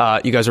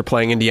 You guys are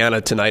playing Indiana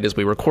tonight as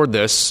we record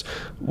this.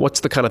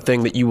 What's the kind of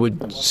thing that you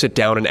would sit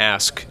down and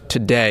ask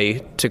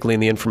today to glean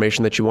the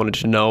information that you wanted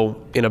to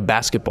know in a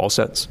basketball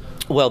sense?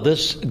 Well,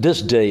 this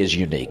day is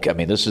unique. I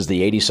mean, this is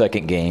the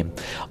 82nd game.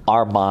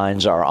 Our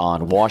minds are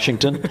on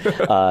Washington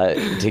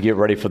to get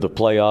ready for the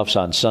playoffs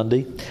on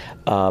Sunday.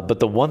 But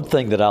the one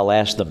thing that I'll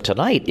ask them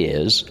tonight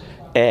is,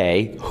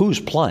 A, who's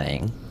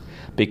playing?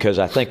 Because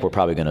I think we're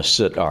probably going to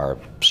sit our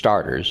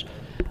starters.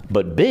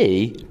 But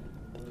B,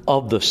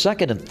 of the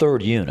second and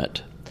third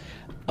unit,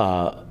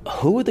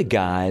 who are the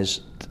guys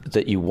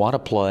that you want to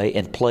play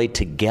and play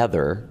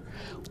together?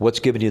 What's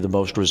giving you the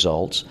most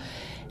results?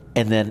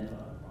 And then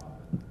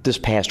this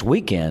past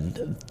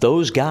weekend,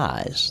 those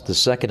guys, the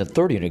second and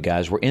third unit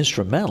guys, were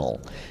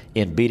instrumental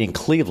in beating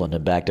Cleveland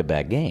in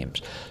back-to-back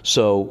games.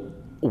 So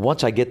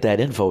once I get that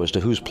info as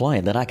to who's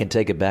playing, then I can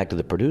take it back to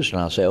the producer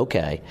and I'll say,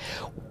 okay,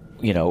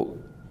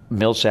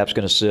 Millsap's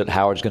going to sit,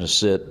 Howard's going to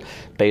sit,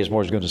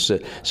 Bazemore's going to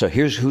sit. So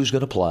here's who's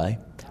going to play,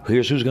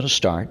 here's who's going to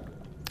start,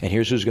 and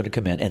here's who's going to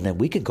come in. And then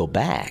we can go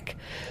back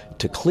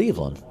to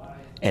Cleveland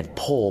and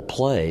pull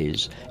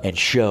plays and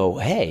show,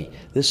 hey,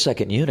 this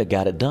second unit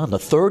got it done. The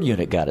third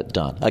unit got it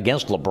done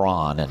against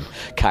LeBron and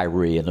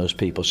Kyrie and those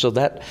people. So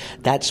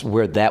that's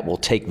where that will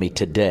take me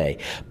today.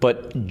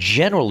 But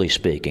generally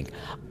speaking,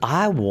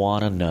 I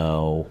want to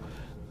know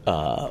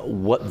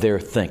what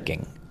they're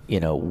thinking.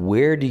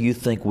 Where do you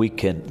think we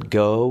can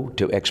go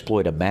to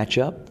exploit a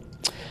matchup?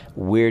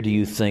 Where do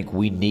you think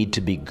we need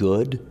to be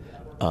good?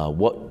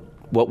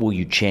 What will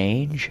you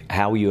change?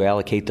 How will you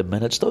allocate the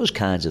minutes? Those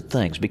kinds of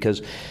things.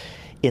 Because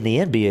in the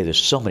NBA,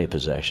 there's so many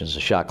possessions. The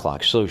shot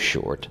clock's so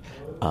short.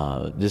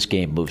 This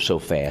game moves so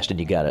fast, and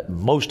you got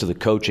most of the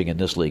coaching in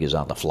this league is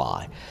on the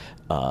fly.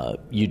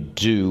 You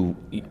do,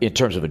 in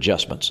terms of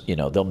adjustments,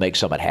 they'll make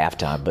some at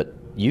halftime, but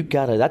you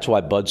got to. That's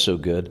why Bud's so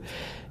good,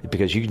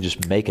 because you can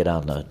just make it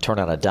turn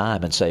on a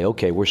dime and say,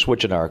 okay, we're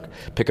switching our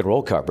pick and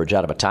roll coverage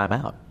out of a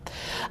timeout.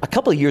 A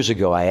couple of years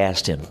ago, I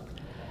asked him.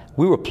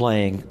 We were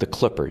playing the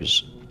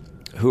Clippers,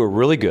 who are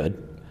really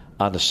good,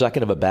 on the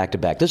second of a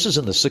back-to-back. This is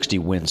in the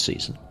 60-win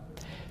season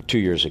 2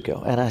 years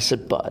ago. And I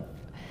said, Bud,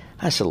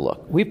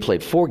 look, we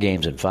played 4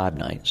 games in 5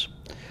 nights.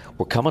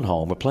 We're coming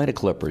home. We're playing the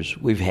Clippers.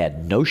 We've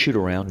had no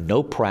shoot-around,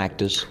 no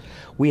practice.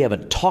 We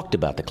haven't talked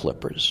about the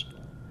Clippers.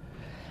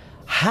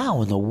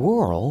 How in the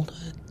world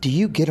do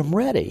you get them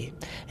ready?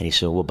 And he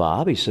said, well,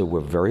 Bob, we're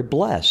very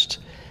blessed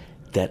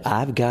that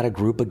I've got a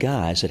group of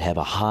guys that have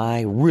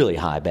a really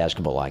high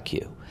basketball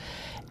IQ.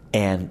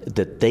 And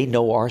that they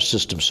know our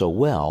system so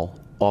well,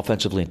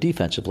 offensively and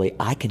defensively,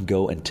 I can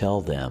go and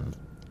tell them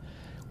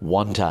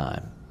one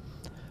time,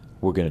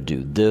 we're going to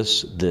do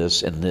this,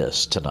 this, and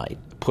this tonight.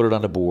 Put it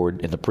on the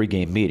board in the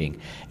pregame meeting,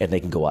 and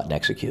they can go out and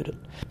execute it.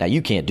 Now,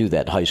 you can't do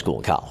that in high school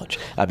and college.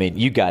 I mean,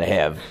 you got to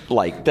have,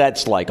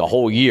 that's like a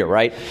whole year,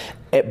 right?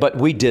 But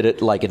we did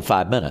it in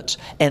 5 minutes.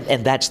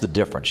 And that's the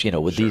difference,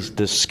 with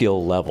this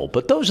skill level.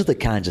 But those are the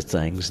kinds of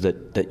things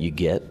that you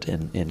get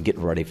in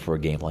getting ready for a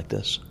game like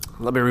this.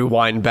 Let me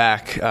rewind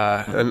back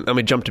and let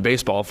me jump to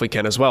baseball if we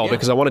can as well,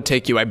 because I want to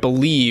take you, I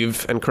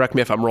believe, and correct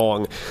me if I'm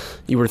wrong,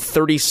 you were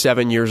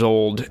 37 years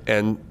old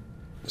and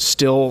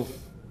still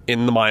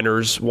in the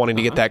minors, wanting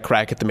to get that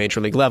crack at the major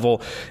league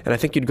level. And I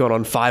think you'd gone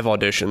on 5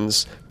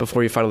 auditions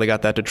before you finally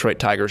got that Detroit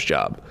Tigers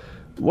job.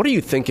 What are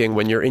you thinking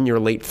when you're in your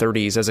late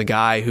 30s as a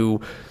guy who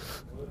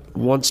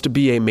wants to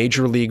be a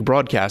major league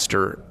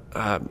broadcaster?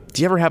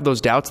 Do you ever have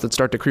those doubts that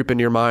start to creep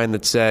into your mind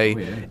that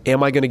say,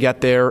 am I going to get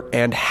there,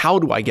 and how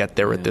do I get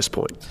there at this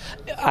point?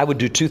 I would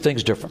do 2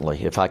 things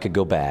differently if I could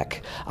go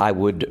back. I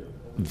would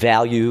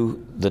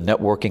value the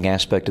networking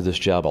aspect of this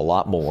job a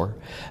lot more,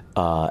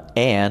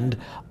 and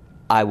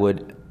I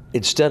would,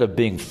 instead of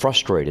being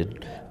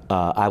frustrated,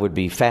 I would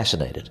be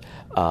fascinated.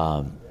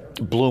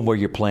 Bloom where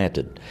you're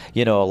planted.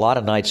 A lot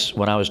of nights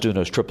when I was doing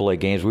those AAA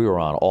games, we were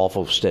on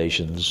awful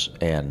stations,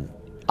 and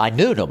I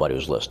knew nobody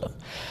was listening.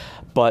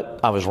 But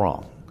I was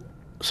wrong.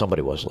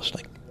 Somebody was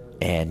listening.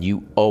 And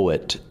you owe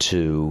it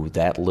to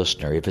that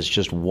listener, if it's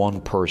just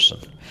one person,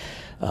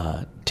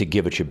 to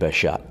give it your best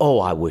shot. Oh,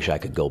 I wish I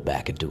could go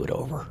back and do it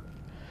over.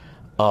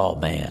 Oh,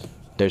 man,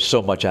 there's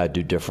so much I'd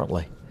do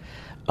differently.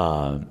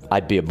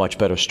 I'd be a much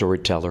better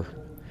storyteller.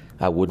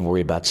 I wouldn't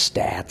worry about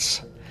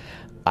stats.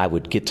 I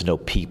would get to know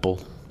people.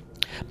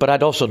 But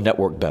I'd also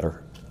network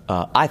better.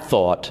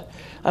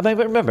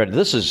 Remember,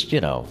 this is,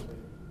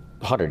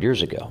 100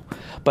 years ago.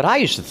 But I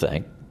used to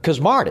think, because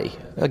Marty,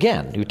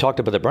 again, you talked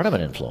about the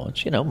Brenneman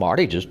influence,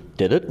 Marty just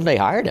did it and they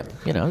hired him.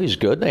 He's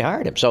good and they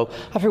hired him. So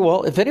I figured,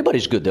 well, if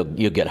anybody's good,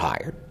 you'll get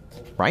hired,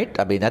 right?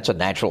 I mean, that's a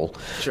natural,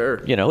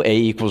 sure. A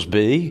equals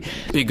B.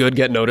 Be good,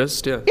 get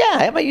noticed, yeah.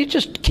 Yeah, you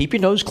just keep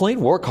your nose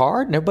clean, work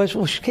hard, and everybody's,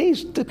 well,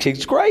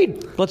 he's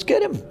great, let's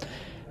get him.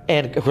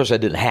 And, of course, that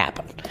didn't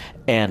happen,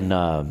 and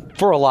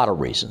for a lot of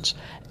reasons.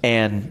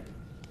 And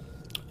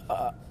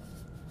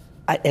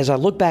as I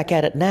look back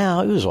at it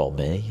now, it was all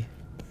me.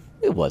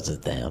 It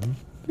wasn't them.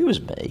 It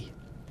was me.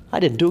 I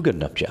didn't do a good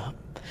enough job.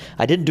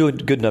 I didn't do a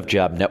good enough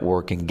job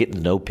networking, getting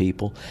to know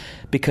people,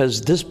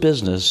 because this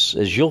business,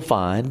 as you'll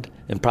find,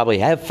 and probably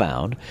have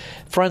found,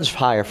 friends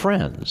hire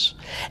friends.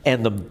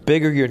 And the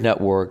bigger your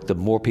network, the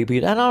more people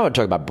you... And I'm not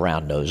talking about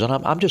brown nose, and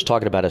I'm just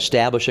talking about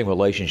establishing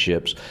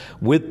relationships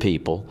with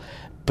people,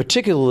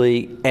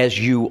 particularly as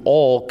you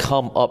all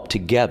come up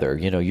together,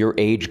 your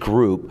age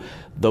group.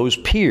 Those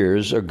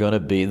peers are going to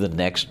be the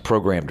next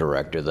program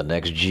director, the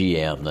next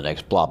GM, the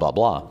next blah, blah,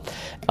 blah.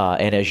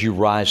 And as you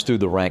rise through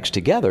the ranks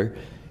together,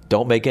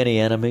 don't make any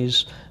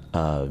enemies,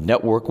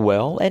 network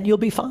well, and you'll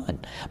be fine.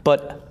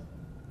 But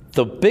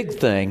the big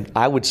thing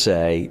I would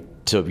say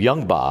to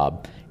young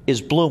Bob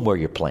is bloom where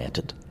you're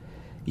planted.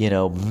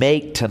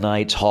 Make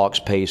tonight's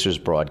Hawks-Pacers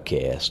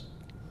broadcast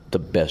the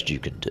best you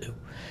can do.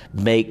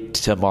 Make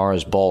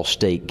tomorrow's Ball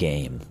State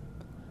game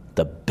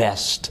the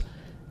best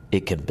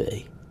it can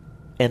be.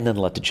 And then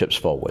let the chips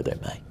fall where they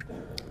may.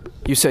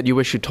 You said you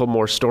wish you told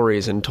more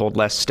stories and told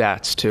less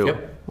stats, too.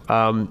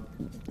 Yep.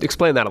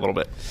 Explain that a little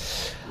bit.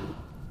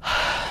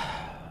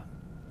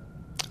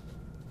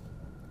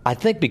 I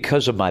think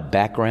because of my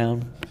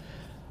background,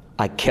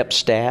 I kept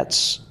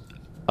stats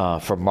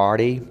for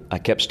Marty. I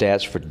kept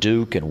stats for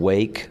Duke and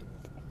Wake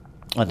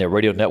on their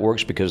radio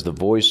networks because the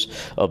voice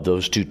of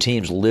those 2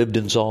 teams lived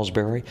in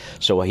Salisbury.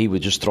 So he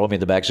would just throw me in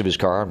the back of his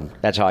car, and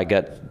that's how I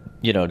got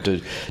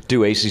to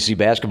do ACC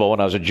basketball when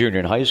I was a junior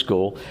in high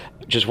school,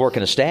 just working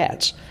the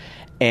stats.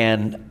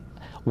 And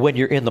when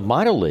you're in the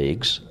minor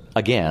leagues,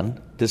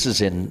 again, this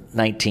is in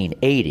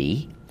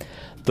 1980,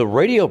 the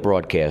radio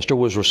broadcaster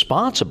was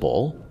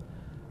responsible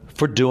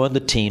for doing the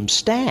team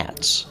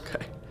stats.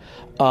 Okay.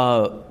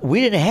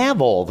 we didn't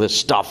have all this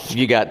stuff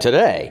you got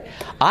today.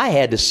 I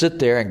had to sit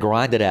there and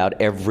grind it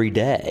out every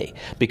day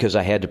because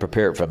I had to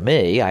prepare it for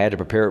me. I had to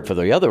prepare it for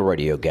the other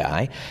radio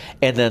guy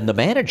and then the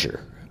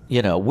manager.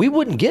 We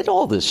wouldn't get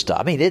all this stuff.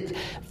 I mean,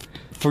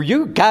 for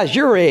you guys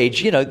your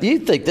age, you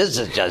think this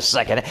is just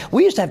second.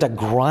 We used to have to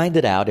grind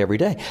it out every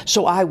day.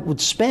 So I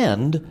would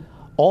spend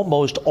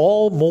almost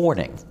all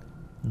morning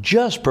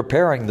just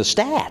preparing the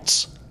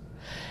stats.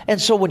 And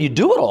so when you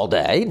do it all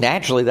day,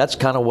 naturally that's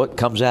kind of what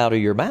comes out of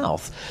your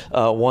mouth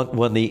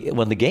when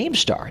the game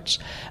starts.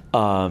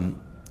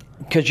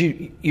 Because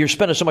you're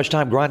spending so much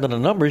time grinding the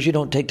numbers, you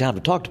don't take time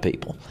to talk to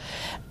people.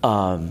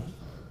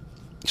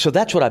 So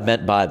that's what I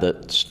meant by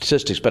the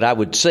statistics, but I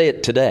would say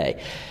it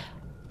today.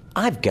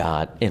 I've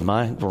got in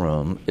my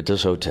room at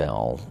this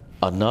hotel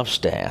enough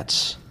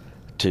stats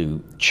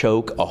to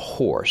choke a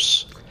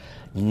horse.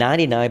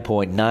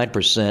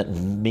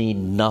 99.9%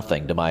 mean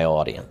nothing to my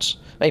audience.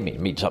 They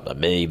mean something to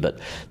me, but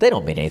they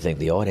don't mean anything to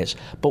the audience.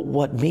 But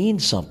what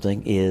means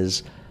something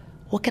is,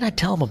 what can I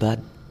tell them about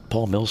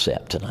Paul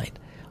Millsap tonight?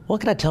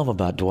 What can I tell them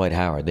about Dwight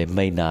Howard they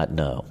may not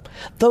know?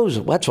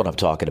 That's what I'm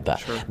talking about.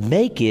 Sure.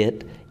 Make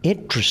it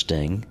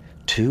interesting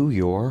to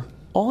your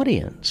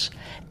audience.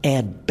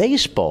 And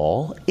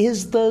baseball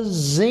is the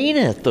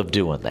zenith of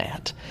doing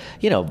that.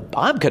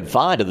 I'm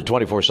confined to the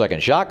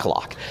 24-second shot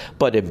clock.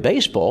 But in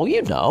baseball,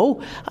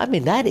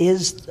 that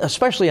is,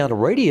 especially on the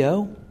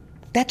radio,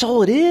 that's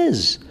all it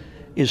is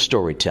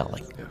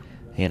storytelling.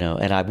 Yeah.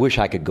 And I wish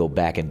I could go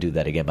back and do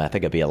that again, but I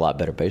think I'd be a lot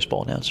better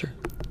baseball announcer.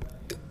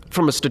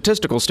 From a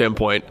statistical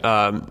standpoint,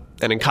 and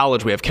in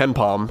college we have Ken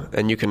Palm,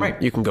 and you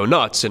can go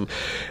nuts. And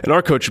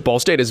our coach at Ball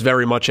State is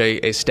very much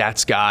a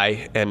stats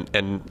guy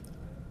and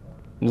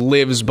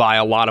lives by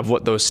a lot of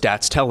what those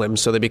stats tell him,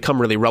 so they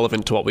become really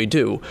relevant to what we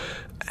do.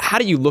 How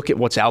do you look at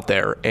what's out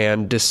there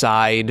and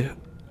decide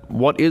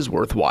what is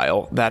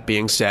worthwhile, that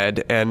being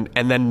said, and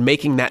then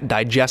making that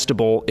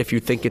digestible if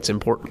you think it's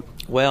important?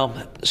 Well,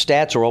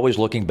 stats are always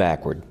looking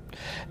backward,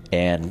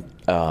 and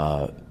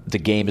the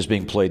game is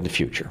being played in the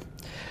future.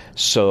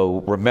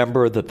 So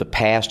remember that the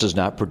past does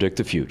not predict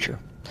the future.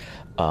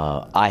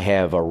 I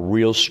have a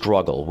real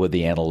struggle with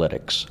the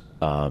analytics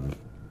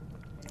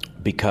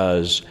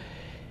because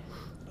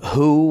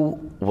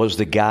who was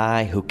the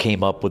guy who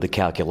came up with the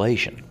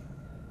calculation?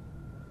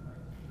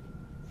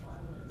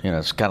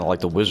 It's kind of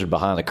like the wizard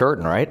behind the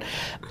curtain, right?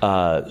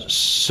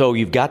 So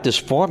you've got this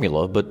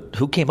formula, but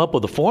who came up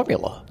with the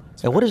formula?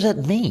 And what does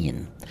that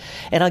mean?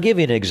 And I'll give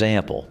you an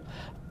example.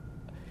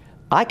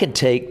 I can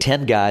take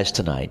 10 guys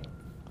tonight,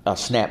 a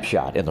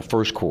snapshot in the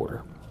first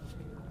quarter,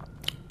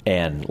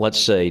 and let's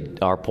say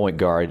our point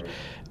guard,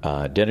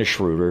 Dennis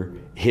Schroeder,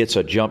 hits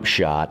a jump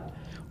shot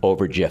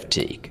over Jeff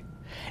Teague.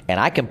 And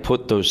I can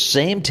put those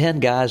same 10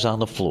 guys on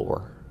the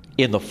floor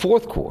in the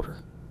fourth quarter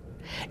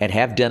and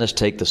have Dennis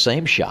take the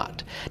same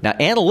shot. Now,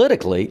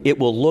 analytically, it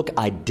will look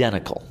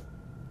identical,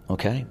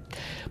 okay?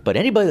 But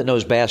anybody that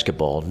knows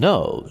basketball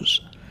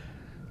knows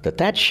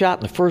that shot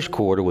in the first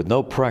quarter with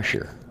no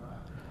pressure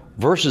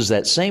versus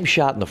that same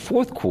shot in the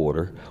fourth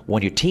quarter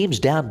when your team's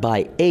down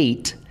by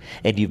 8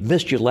 and you've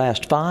missed your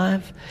last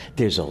 5,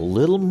 there's a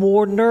little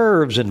more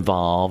nerves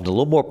involved, a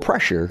little more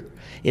pressure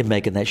in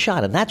making that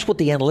shot. And that's what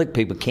the analytic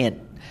people can't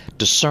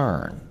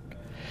discern.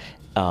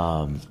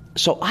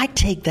 So I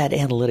take that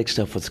analytic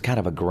stuff with kind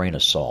of a grain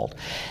of salt.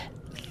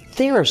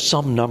 There are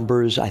some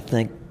numbers, I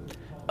think,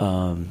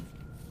 in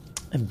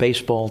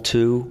baseball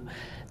too,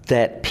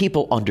 that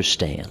people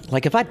understand.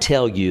 Like if I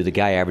tell you the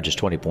guy averages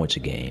 20 points a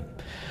game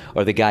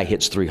or the guy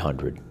hits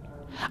 300,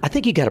 I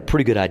think you got a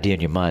pretty good idea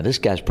in your mind. This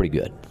guy's pretty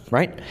good,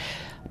 right?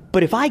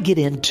 But if I get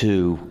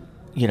into,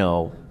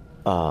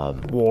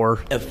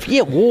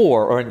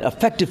 war or an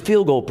effective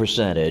field goal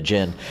percentage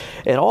and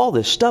all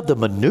this stuff, the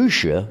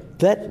minutia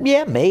that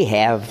may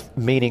have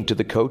meaning to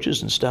the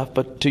coaches and stuff,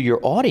 but to your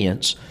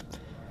audience,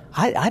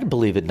 I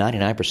believe that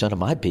 99% of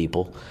my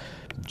people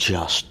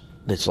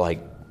it's like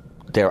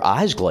their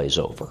eyes glaze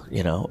over.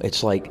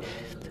 It's like,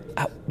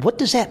 what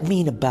does that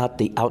mean about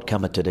the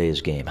outcome of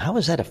today's game? How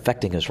is that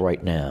affecting us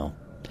right now?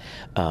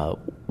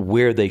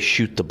 Where they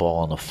shoot the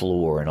ball on the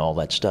floor and all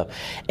that stuff.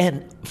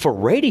 And for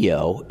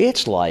radio,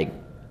 it's like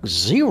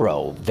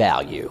zero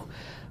value,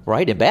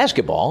 right? In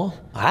basketball,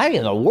 how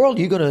in the world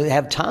are you going to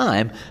have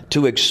time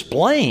to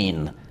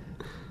explain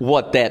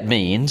what that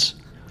means?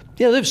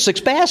 There's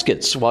 6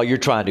 baskets while you're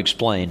trying to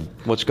explain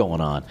what's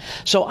going on.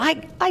 So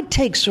I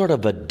take sort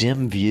of a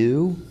dim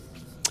view.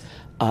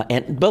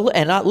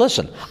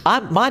 Listen,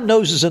 my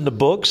nose is in the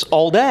books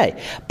all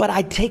day, but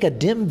I take a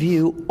dim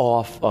view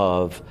off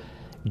of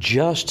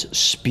just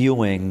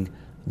spewing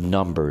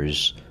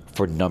numbers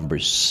for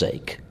numbers'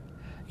 sake.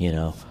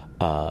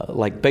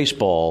 Like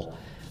baseball,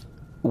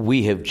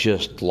 we have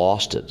just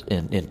lost it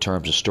in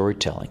terms of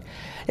storytelling.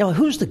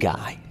 Who's the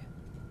guy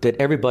that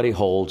everybody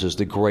holds as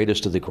the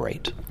greatest of the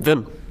great?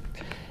 Vin.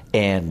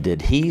 And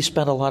did he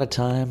spend a lot of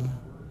time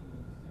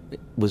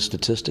with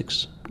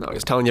statistics? No, he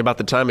was telling you about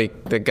the time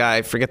the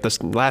guy, forget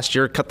this, last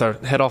year cut the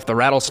head off the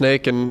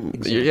rattlesnake, and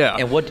exactly. Yeah.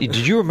 And what did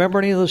you remember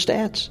any of those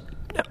stats?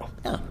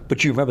 No.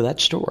 but you remember that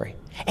story.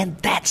 And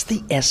that's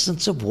the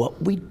essence of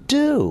what we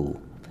do.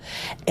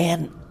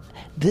 And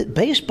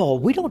baseball,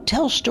 we don't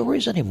tell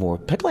stories anymore,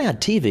 particularly on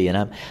TV.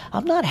 And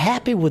I'm not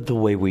happy with the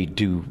way we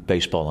do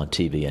baseball on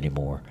TV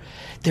anymore.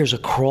 There's a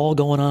crawl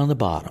going on the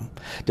bottom.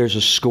 There's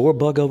a score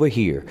bug over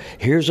here.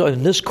 Here's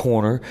in this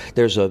corner.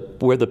 There's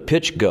where the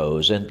pitch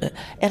goes, and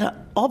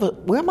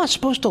where am I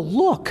supposed to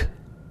look?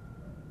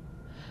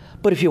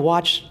 But if you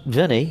watch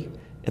Vinny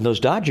in those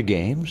Dodger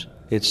games,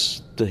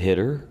 it's the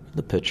hitter,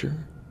 the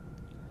pitcher,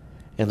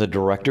 and the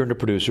director and the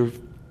producer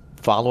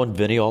following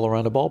Vinny all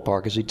around the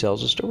ballpark as he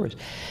tells the stories.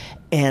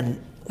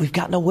 And we've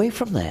gotten away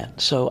from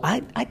that. So I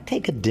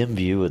take a dim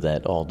view of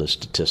that, all the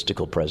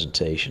statistical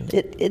presentation.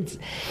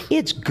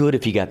 It's good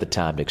if you got the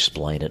time to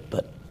explain it,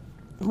 but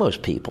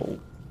most people,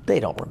 they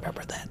don't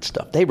remember that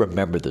stuff. They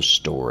remember the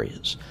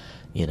stories,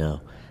 you know.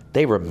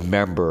 They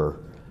remember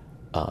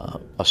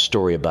a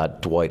story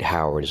about Dwight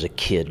Howard as a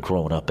kid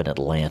growing up in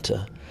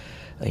Atlanta,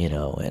 you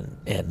know,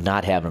 and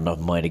not having enough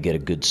money to get a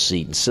good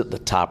seat and sit in the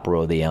top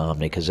row of the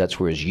Omni because that's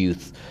where his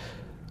youth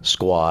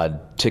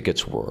squad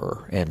tickets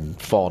were, and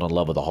falling in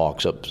love with the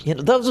Hawks. You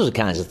know, those are the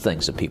kinds of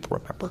things that people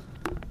remember.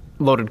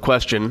 Loaded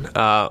question.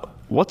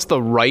 What's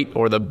the right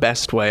or the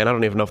best way, and I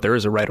don't even know if there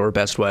is a right or a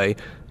best way,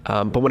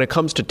 but when it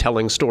comes to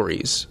telling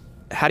stories,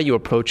 how do you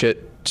approach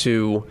it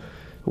to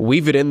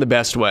weave it in the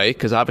best way,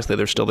 because obviously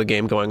there's still the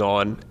game going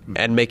on,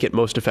 and make it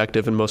most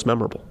effective and most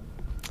memorable?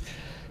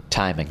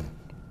 Timing.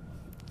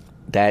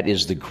 That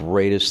is the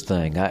greatest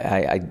thing.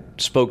 I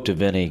spoke to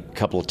Vinny a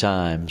couple of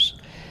times,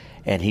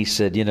 and he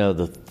said, you know,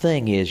 the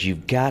thing is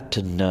you've got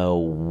to know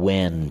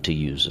when to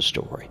use a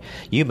story.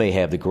 You may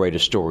have the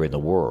greatest story in the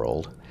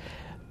world,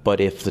 but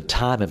if the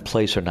time and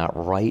place are not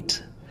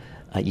right,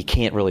 you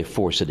can't really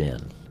force it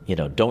in. You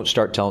know, don't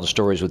start telling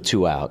stories with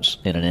 2 outs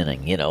in an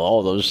inning, you know,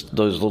 all those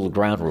little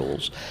ground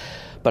rules.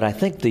 But I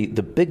think the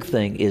big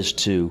thing is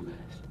to,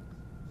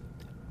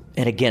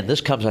 and again,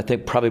 this comes, I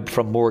think, probably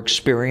from more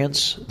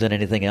experience than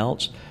anything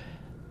else,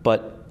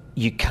 but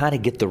you kind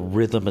of get the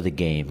rhythm of the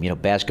game. You know,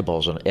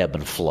 basketball's an ebb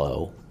and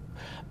flow.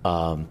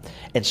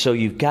 And so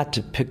you've got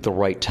to pick the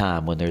right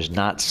time when there's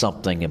not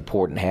something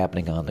important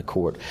happening on the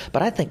court.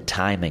 But I think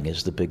timing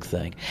is the big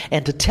thing.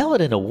 And to tell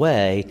it in a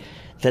way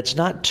that's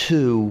not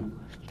too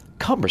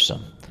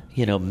cumbersome.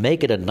 You know,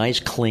 make it a nice,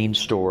 clean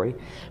story.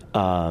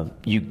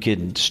 You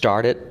can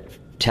start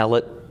it, tell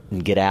it,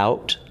 and get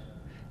out.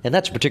 And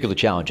that's a particular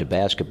challenge in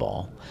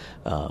basketball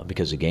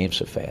because the game's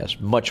so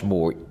fast. Much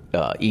more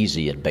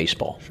easy in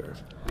baseball. Sure.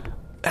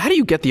 How do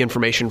you get the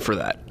information for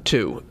that,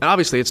 too?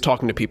 Obviously, it's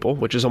talking to people,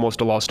 which is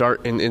almost a lost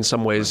art in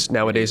some ways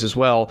nowadays as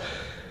well.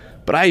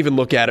 But I even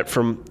look at it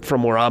from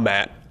where I'm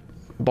at.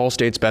 Ball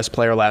State's best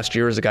player last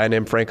year is a guy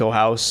named Franco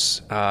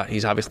House.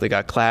 He's obviously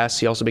got class.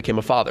 He also became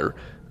a father.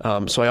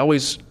 So I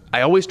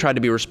always tried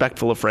to be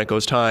respectful of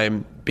Franco's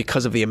time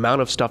because of the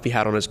amount of stuff he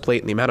had on his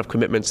plate and the amount of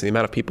commitments and the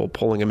amount of people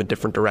pulling him in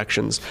different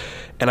directions.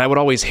 And I would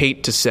always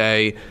hate to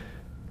say,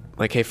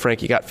 like, hey,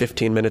 Frank, you got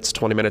 15 minutes,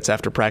 20 minutes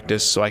after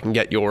practice so I can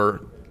get your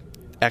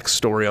X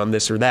story on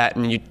this or that,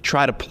 and you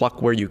try to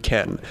pluck where you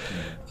can.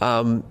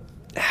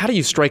 How do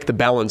you strike the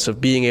balance of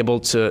being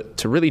able to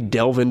really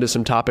delve into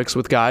some topics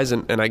with guys?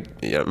 And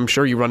I'm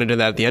sure you run into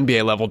that at the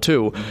NBA level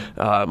too,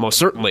 most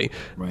certainly.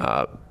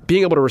 Right.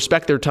 Being able to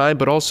respect their time,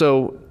 but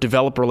also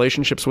develop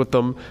relationships with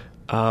them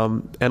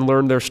and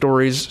learn their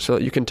stories so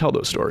that you can tell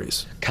those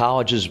stories.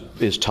 College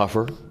is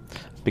tougher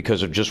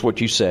because of just what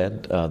you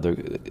said.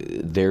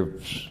 They're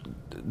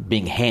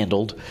being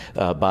handled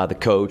by the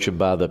coach and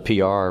by the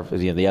PR,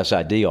 the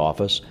SID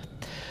office.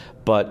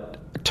 But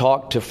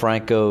talk to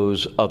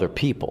Franco's other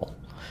people,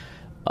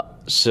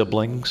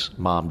 siblings,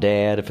 mom,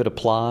 dad, if it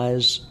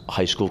applies,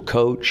 high school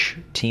coach,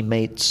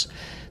 teammates.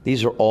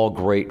 These are all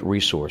great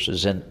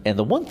resources. And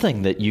the one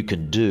thing that you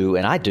can do,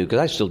 and I do because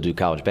I still do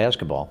college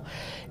basketball,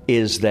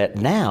 is that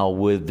now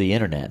with the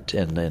internet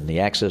and the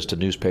access to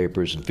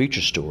newspapers and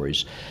feature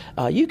stories,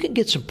 you can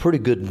get some pretty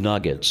good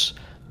nuggets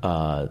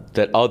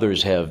that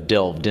others have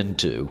delved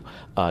into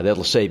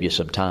that'll save you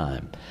some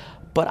time.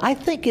 But I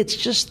think it's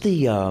just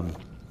the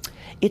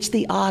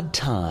odd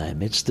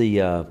time. It's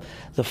the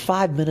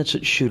 5 minutes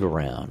at shoot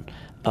around.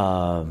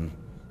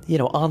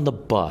 On the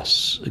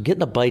bus,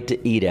 getting a bite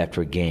to eat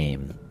after a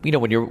game.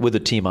 When you're with a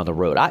team on the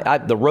road,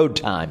 the road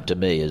time to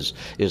me is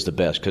the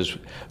best because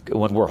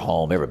when we're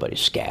home, everybody's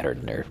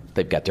scattered and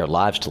they've got their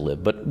lives to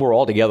live. But we're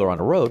all together on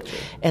the road,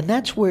 and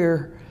that's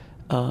where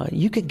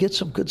you can get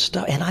some good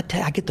stuff. And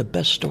I get the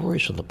best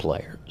stories from the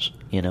players,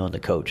 and the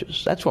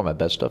coaches. That's where my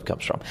best stuff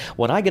comes from.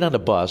 When I get on the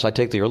bus, I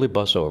take the early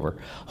bus over.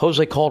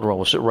 Jose Calderon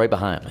will sit right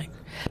behind me.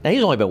 Now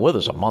he's only been with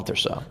us a month or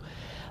so.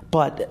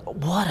 But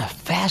what a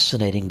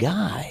fascinating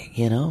guy,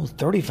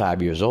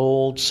 35 years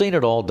old, seen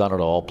it all, done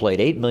it all,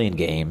 played 8 million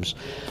games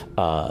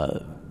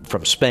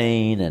from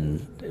Spain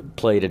and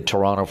played in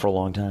Toronto for a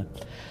long time.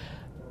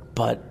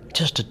 But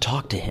just to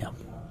talk to him,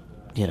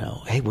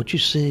 hey, what'd you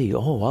see?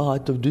 Oh, well,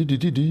 and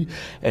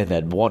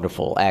that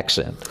wonderful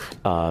accent.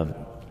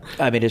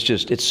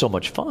 It's so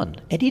much fun.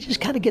 And you just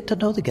kind of get to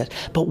know the guys.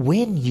 But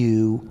when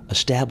you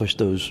establish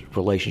those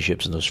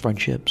relationships and those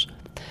friendships,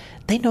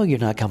 they know you're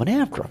not coming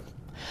after them.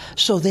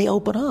 So they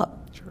open up,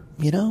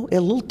 a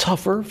little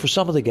tougher for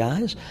some of the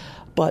guys.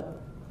 But,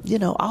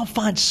 I'll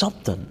find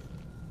something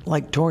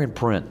like Taurean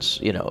Prince,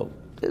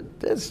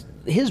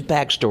 his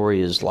backstory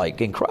is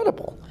like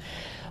incredible.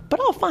 But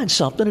I'll find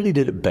something that he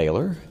did at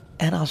Baylor,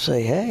 and I'll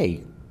say,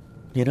 hey,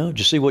 did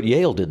you see what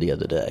Yale did the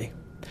other day?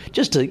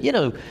 Just to,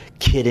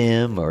 kid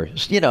him or,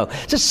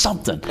 just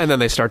something. And then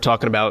they start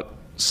talking about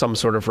some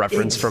sort of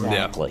reference from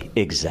them.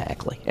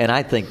 Exactly. And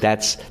I think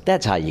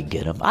that's how you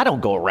get them. I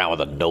don't go around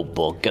with a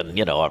notebook and,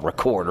 a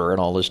recorder and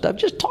all this stuff.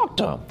 Just talk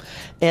to them.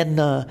 And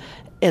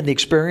the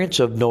experience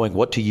of knowing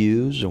what to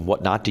use and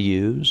what not to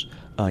use.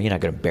 You're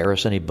not going to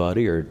embarrass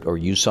anybody or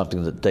use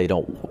something that they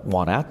don't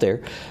want out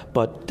there.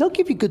 But they'll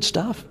give you good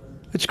stuff.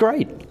 It's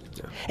great.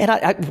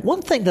 And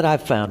one thing that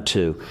I've found,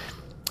 too,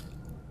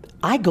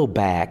 I go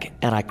back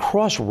and I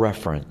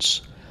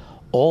cross-reference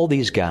all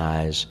these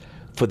guys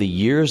for the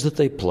years that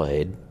they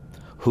played,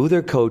 who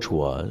their coach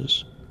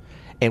was,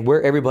 and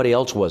where everybody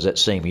else was that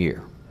same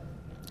year.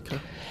 Okay.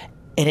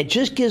 And it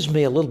just gives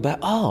me a little bit,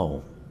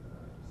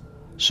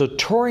 so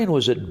Taurean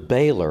was at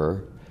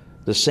Baylor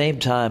the same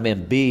time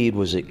Embiid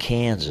was at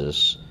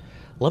Kansas.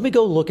 Let me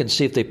go look and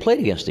see if they played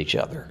against each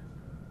other.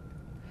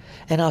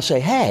 And I'll say,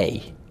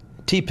 hey,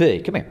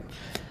 TP, come here.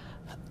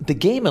 The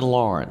game in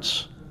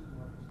Lawrence,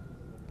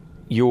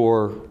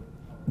 your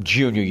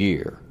junior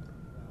year,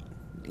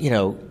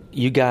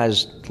 you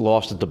guys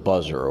lost at the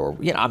buzzer, or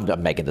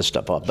I'm making this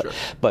stuff up,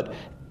 but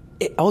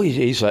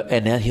he said,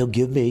 and then he'll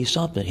give me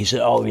something. He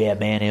said, "Oh yeah,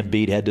 man,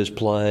 Embiid had this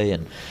play,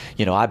 and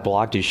I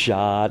blocked his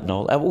shot and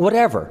all that,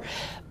 whatever."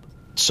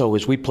 So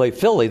as we play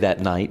Philly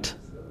that night,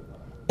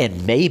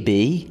 and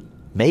maybe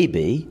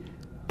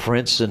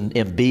Prince and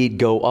Embiid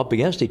go up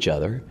against each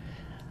other,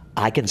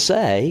 I can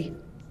say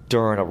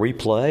during a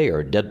replay or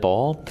a dead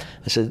ball,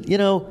 I said,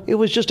 it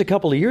was just a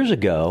couple of years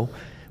ago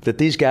that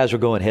these guys were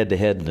going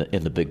head-to-head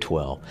in the Big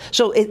 12.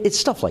 So it's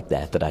stuff like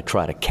that I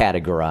try to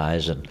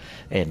categorize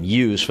and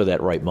use for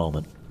that right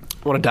moment.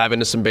 I want to dive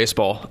into some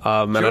baseball,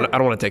 and I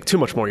don't want to take too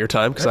much more of your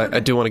time because I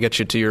do want to get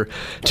you to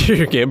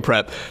your game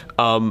prep.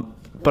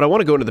 But I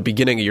want to go into the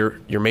beginning of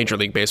your Major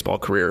League Baseball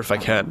career, if I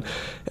can.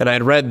 And I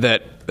had read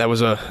that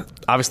was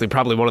obviously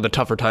probably one of the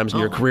tougher times in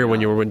your career when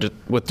you were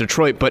with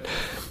Detroit. But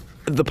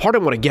the part I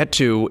want to get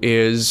to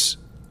is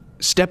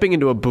stepping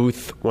into a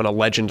booth when a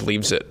legend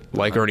leaves it,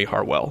 like Ernie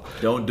Hartwell.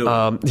 Don't do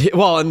it.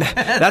 Well, and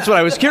that's what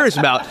I was curious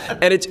about.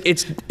 And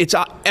it's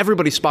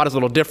everybody's spot is a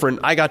little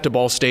different. I got to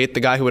Ball State. The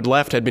guy who had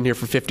left had been here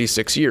for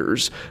 56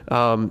 years.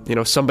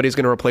 Somebody's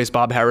going to replace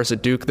Bob Harris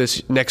at Duke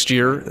this next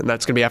year, and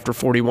that's going to be after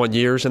 41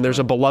 years. And there's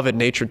a beloved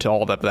nature to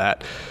all of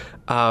that.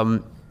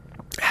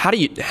 How do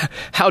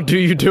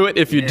you do it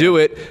if you do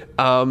it?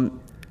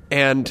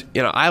 And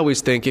I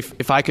always think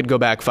if I could go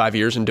back 5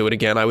 years and do it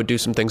again, I would do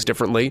some things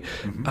differently.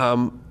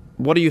 Mm-hmm.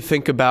 What do you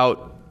think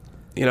about,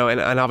 and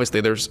obviously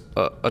there's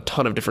a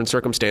ton of different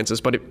circumstances,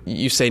 but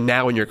you say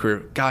now in your career,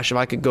 gosh, if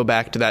I could go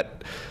back to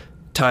that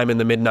time in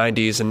the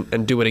mid-'90s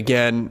and do it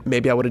again,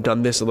 maybe I would have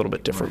done this a little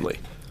bit differently.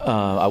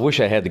 I wish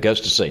I had the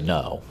guts to say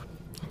no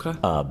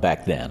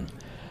back then.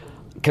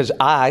 Because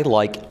I,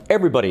 like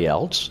everybody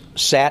else,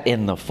 sat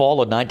in the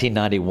fall of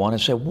 1991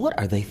 and said, what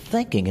are they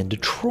thinking in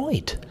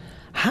Detroit?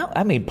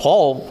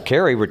 Paul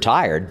Carey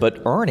retired,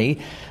 but Ernie,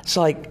 it's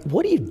like,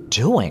 what are you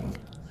doing?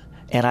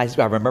 And I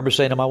remember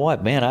saying to my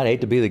wife, man, I'd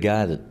hate to be the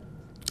guy that...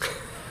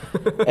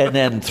 And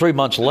then 3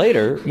 months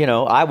later,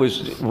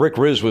 Rick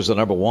Riz was the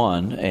number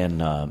one,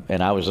 and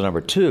I was the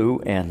number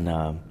two,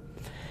 and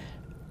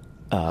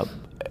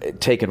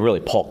taking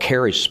really Paul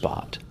Carey's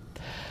spot.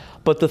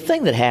 But the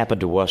thing that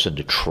happened to us in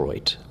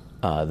Detroit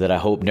that I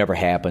hope never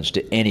happens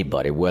to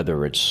anybody,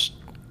 whether it's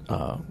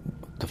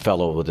the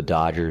fellow with the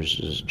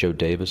Dodgers, Joe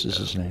Davis is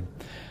his name.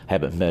 I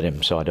haven't met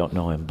him, so I don't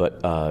know him.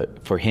 But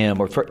for him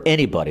or for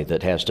anybody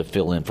that has to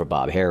fill in for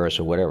Bob Harris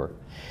or whatever,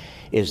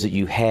 is that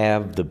you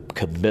have the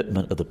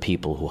commitment of the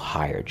people who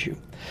hired you.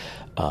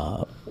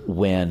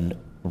 When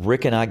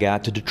Rick and I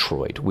got to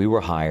Detroit, we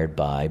were hired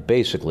by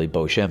basically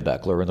Bo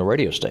Schembechler and the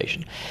radio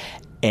station.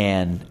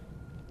 And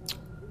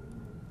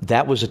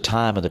that was a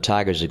time of the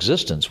Tigers'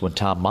 existence when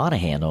Tom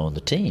Monahan owned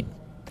the team.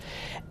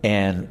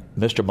 And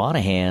Mr.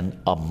 Monahan,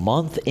 a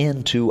month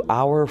into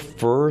our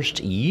first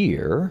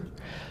year,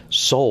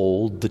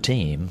 sold the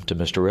team to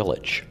Mr.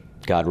 Ilitch.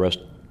 God rest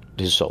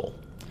his soul.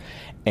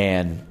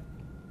 And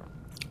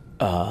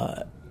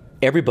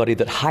everybody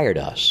that hired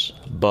us,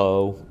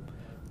 Bo,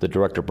 the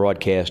director of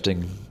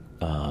broadcasting,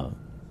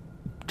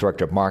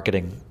 director of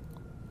marketing,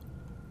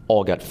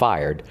 all got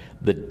fired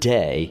the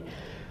day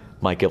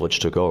Mike Ilitch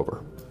took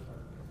over.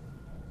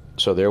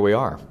 So there we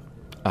are.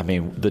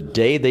 The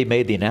day they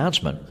made the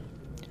announcement,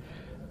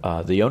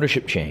 the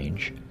ownership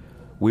change,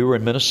 we were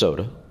in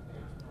Minnesota,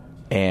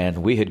 and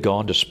we had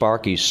gone to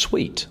Sparky's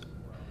suite,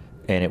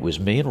 and it was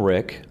me and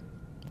Rick,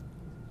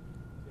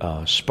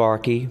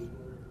 Sparky,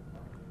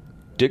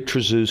 Dick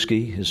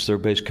Tracewski, his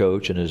third base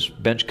coach, and his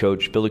bench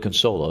coach, Billy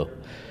Consolo,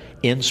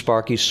 in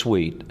Sparky's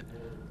suite,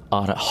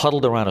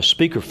 huddled around a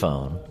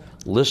speakerphone,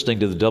 listening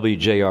to the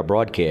WJR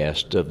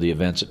broadcast of the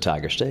events at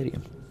Tiger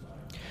Stadium.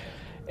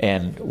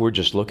 And we're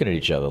just looking at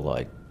each other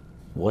like,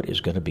 what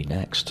is going to be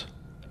next?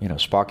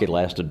 Sparky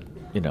lasted,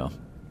 a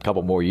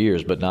couple more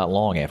years, but not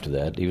long after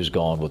that. He was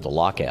gone with the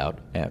lockout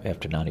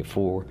after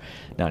 94,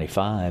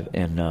 95.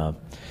 And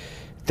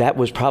that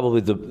was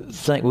probably the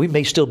thing. We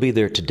may still be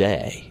there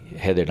today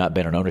had there not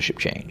been an ownership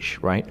change,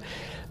 right?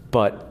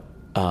 But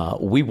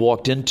we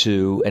walked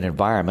into an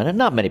environment, and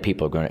not many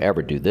people are going to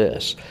ever do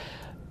this.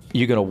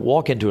 You're going to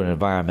walk into an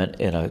environment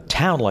in a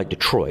town like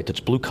Detroit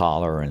that's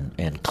blue-collar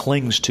and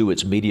clings to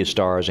its media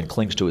stars and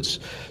clings to its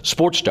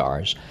sports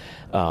stars,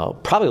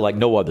 probably like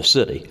no other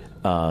city,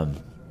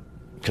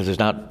 because there's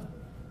not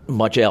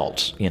much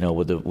else,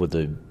 with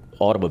the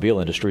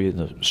automobile industry and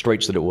the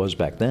straits that it was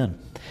back then.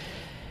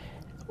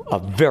 A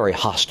very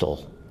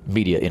hostile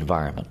media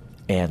environment,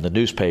 and the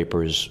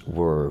newspapers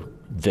were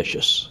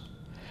vicious.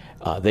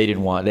 They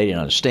didn't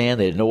understand.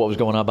 They didn't know what was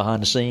going on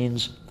behind the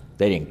scenes.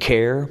 They didn't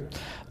care.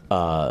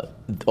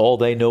 All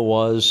they knew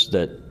was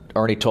that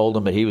Ernie told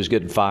them that he was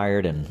getting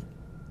fired, and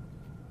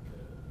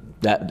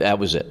that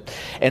was it.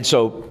 And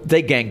so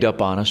they ganged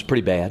up on us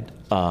pretty bad.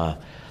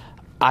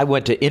 I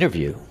went to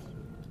interview,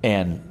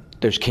 and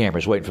there's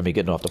cameras waiting for me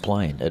getting off the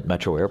plane at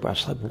Metro Airport. I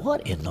was like,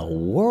 what in the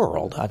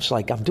world? I was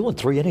like, I'm doing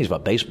 3 innings of a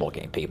baseball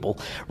game, people.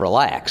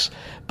 Relax.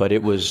 But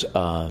it was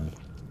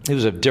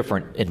a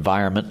different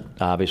environment,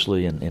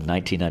 obviously, in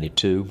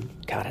 1992.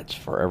 God, it's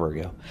forever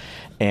ago.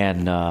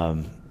 And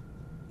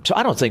so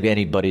I don't think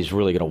anybody's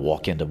really going to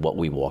walk into what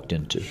we walked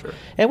into. Sure.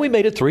 And we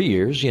made it 3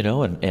 years,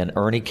 and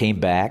Ernie came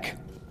back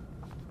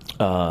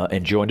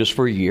and joined us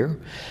for a year,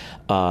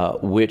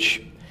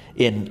 which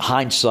in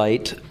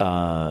hindsight,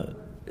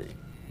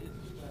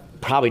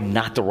 probably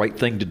not the right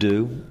thing to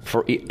do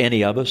for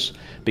any of us,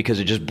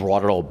 because it just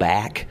brought it all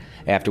back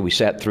after we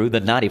sat through.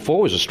 Then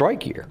 94 was a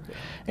strike year.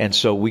 And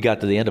so we got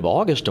to the end of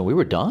August and we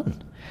were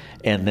done.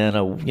 And then,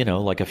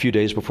 like a few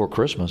days before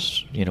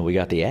Christmas, we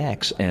got the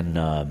axe,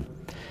 and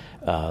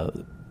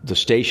the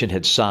station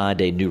had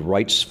signed a new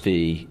rights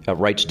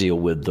deal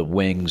with the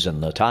Wings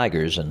and the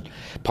Tigers, and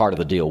part of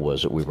the deal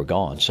was that we were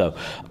gone. So,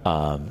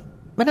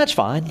 and that's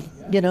fine.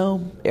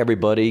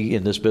 Everybody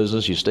in this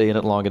business, you stay in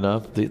it long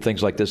enough,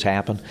 things like this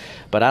happen.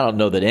 But I don't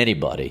know that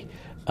anybody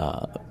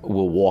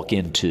will walk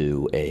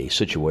into a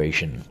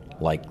situation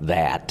like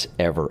that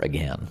ever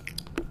again.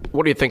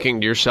 What are you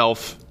thinking to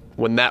yourself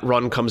when that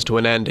run comes to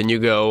an end and you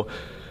go,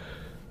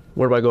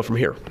 where do I go from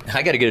here?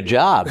 I got to get a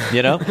job,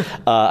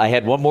 I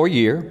had one more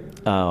year.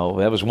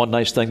 That was one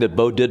nice thing that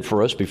Bo did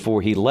for us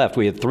before he left.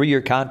 We had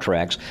 3-year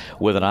contracts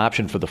with an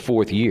option for the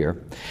 4th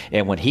year.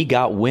 And when he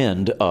got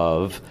wind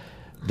of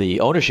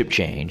the ownership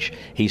change,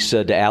 he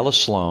said to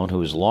Alice Sloan, who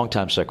was a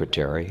longtime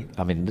secretary,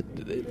 I mean,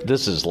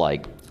 this is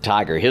like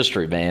Tiger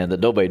history, man, that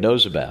nobody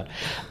knows about.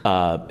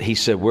 He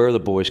said, where are the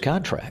boys'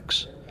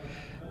 contracts?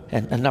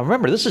 And now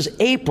remember, this is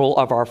April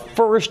of our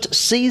first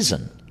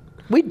season.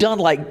 We'd done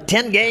like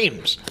 10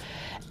 games.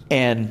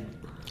 And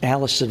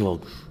Alice said,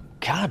 well,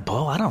 God,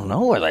 Bo, I don't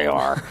know where they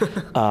are.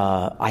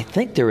 I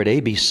think they're at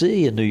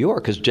ABC in New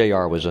York, because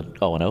JR was an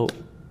 0-0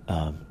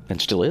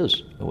 and still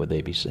is with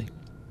ABC.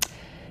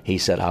 He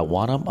said, I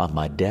want them on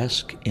my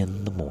desk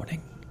in the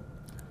morning.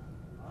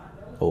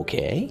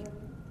 Okay.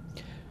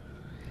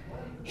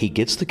 He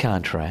gets the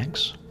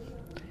contracts.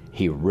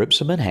 He rips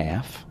them in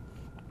half.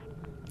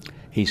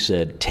 He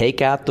said,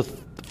 take out the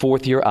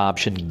 4th year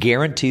option,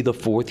 guarantee the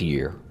 4th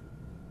year,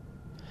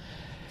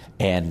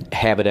 and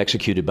have it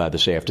executed by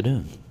this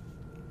afternoon.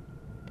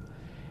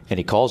 And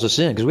he calls us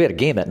in, because we had a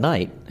game at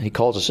night. He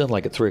calls us in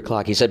like at 3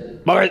 o'clock. He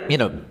said, Bo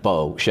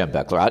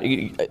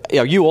Schembechler.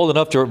 Are you old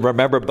enough to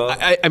remember Bo?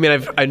 I mean,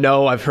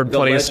 I've heard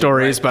plenty of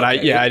stories, right? But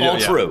I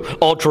do.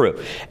 All true.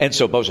 And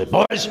so Bo said,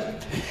 boys,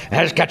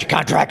 I just got your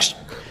contracts.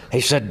 He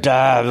said,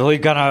 we're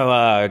going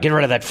to get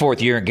rid of that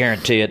 4th year and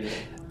guarantee it.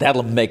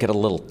 That'll make it a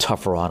little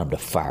tougher on him to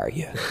fire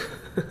you.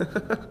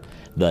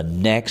 The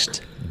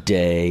next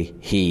day,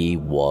 he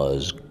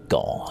was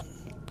gone.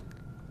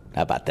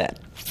 How about that?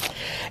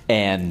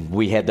 And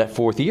we had that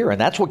 4th year, and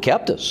that's what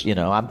kept us.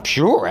 I'm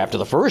sure after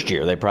the first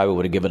year, they probably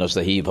would have given us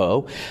the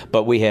heave-ho.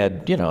 But we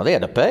had, they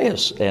had to pay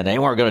us, and they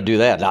weren't going to do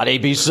that. Not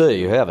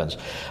ABC, heavens.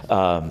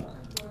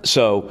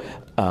 So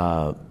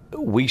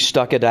we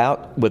stuck it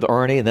out with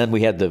Ernie, and then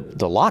we had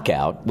the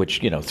lockout,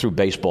 which, threw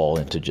baseball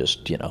into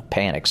just,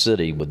 panic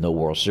city with no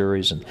World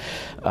Series. And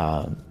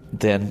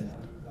then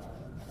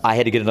I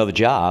had to get another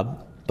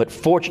job. But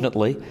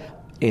fortunately,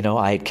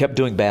 I had kept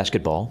doing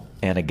basketball,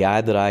 and a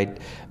guy that I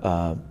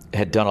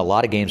had done a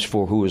lot of games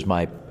for, who was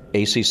my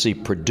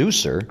ACC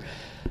producer,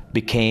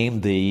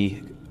 became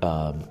the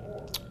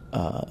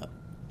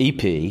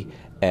EP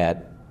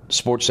at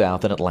Sports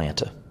South in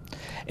Atlanta.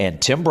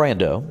 And Tim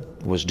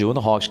Brando was doing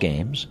the Hawks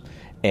games,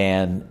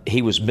 and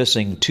he was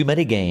missing too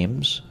many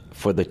games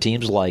for the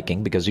team's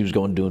liking, because he was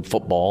going doing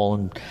football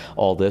and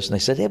all this. And they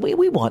said, hey,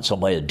 we want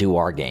somebody to do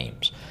our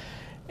games.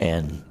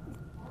 And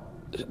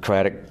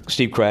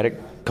Steve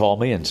Craddock called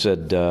me and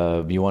said,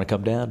 you want to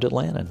come down to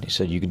Atlanta? And he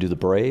said, you can do the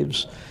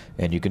Braves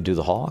and you can do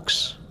the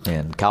Hawks.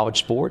 and college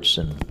sports.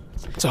 And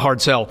it's a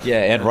hard sell.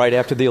 Yeah, and right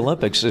after the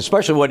Olympics,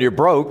 especially when you're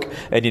broke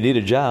and you need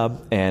a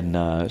job.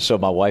 And so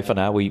my wife and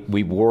I, we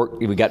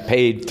got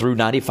paid through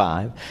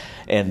 95.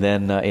 And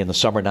then in the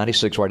summer of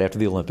 96, right after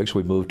the Olympics,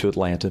 we moved to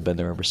Atlanta and been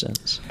there ever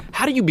since.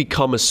 How do you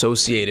become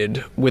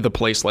associated with a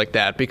place like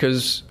that?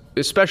 Because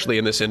especially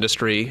in this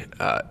industry,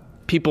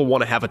 people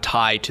want to have a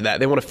tie to that.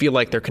 They want to feel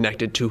like they're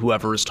connected to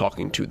whoever is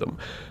talking to them.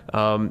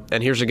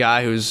 And here's a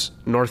guy who's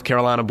North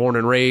Carolina born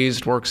and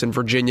raised, works in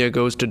Virginia,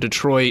 goes to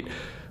Detroit,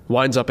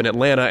 winds up in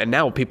Atlanta, and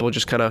now people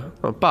just kind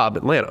of, Bob,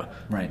 Atlanta.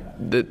 Right.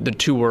 The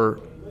two are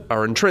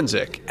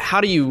intrinsic.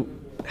 How do you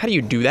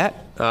do that?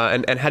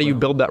 And how do you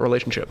build that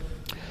relationship?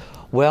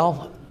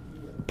 Well,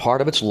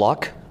 part of it's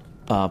luck.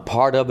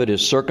 Part of it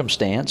is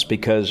circumstance,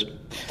 because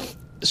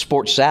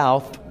Sports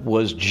South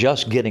was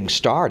just getting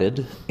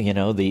started,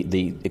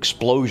 the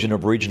explosion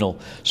of regional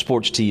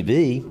sports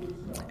TV,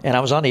 and I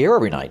was on the air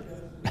every night.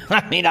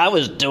 I mean, I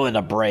was doing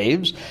the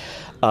Braves.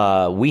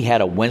 We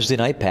had a Wednesday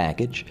night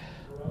package,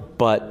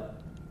 but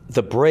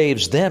the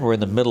Braves then were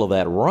in the middle of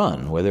that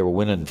run where they were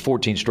winning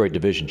 14 straight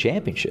division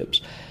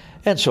championships,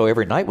 and so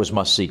every night was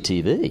must-see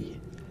TV.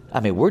 I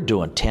mean, we're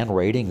doing 10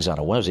 ratings on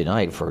a Wednesday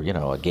night for,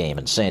 a game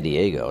in San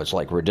Diego. It's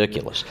like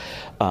ridiculous.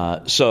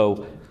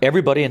 So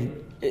everybody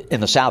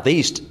in the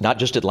Southeast, not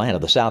just Atlanta,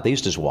 the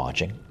Southeast is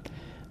watching.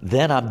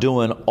 Then I'm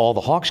doing all the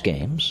Hawks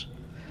games,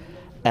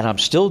 and I'm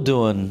still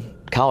doing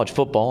college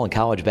football and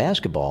college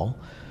basketball.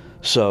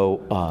 So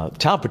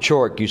Tom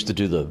Paciorek used to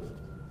do the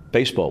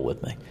baseball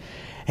with me.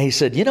 And he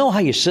said, you know how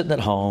you're sitting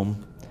at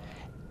home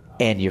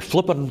and you're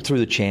flipping through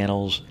the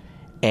channels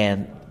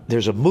and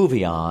there's a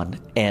movie on,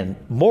 and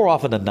more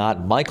often than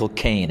not, Michael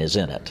Caine is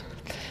in it.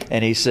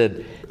 And he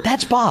said,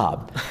 that's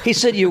Bob. He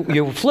said,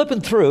 you're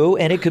flipping through,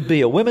 and it could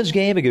be a women's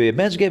game, it could be a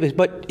men's game,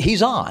 but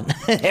he's on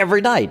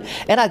every night.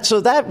 And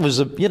so that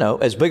was,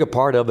 as big a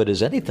part of it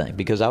as anything,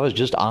 because I was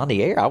just on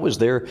the air. I was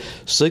their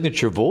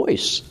signature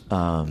voice.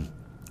 Now,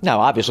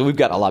 obviously, we've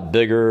gotten a lot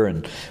bigger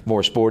and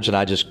more sports, and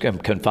I just am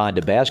confined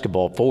to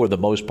basketball for the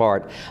most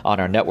part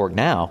on our network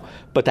now.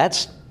 But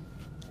that's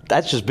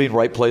just being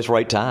right place,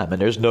 right time,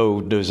 and there's no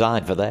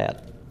design for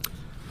that.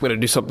 I'm going to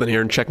do something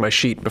here and check my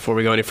sheet before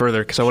we go any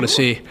further, because I want to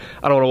see.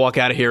 I don't want to walk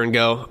out of here and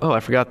go, oh,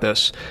 I forgot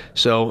this.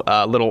 So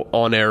a little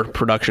on-air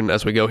production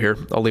as we go here.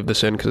 I'll leave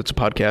this in because it's a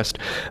podcast.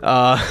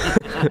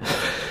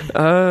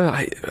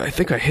 I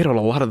think I hit on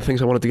a lot of the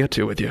things I wanted to get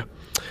to with you.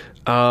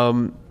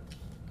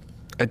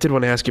 I did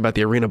want to ask you about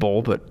the Arena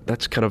Bowl, but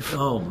that's kind of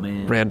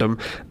random.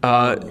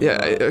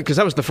 Yeah, because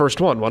that was the first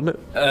one, wasn't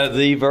it?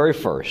 The very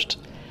first.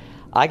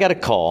 I got a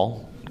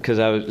call because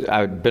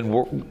I'd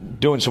been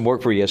doing some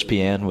work for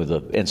ESPN with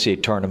the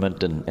NCAA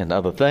tournament and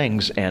other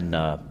things, and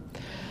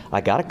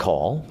I got a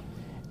call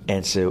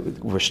and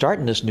said, we're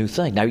starting this new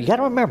thing. Now, you got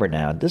to remember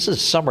now, this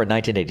is summer of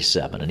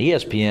 1987, and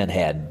ESPN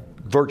had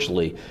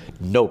virtually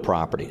no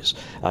properties.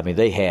 I mean,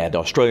 they had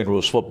Australian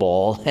rules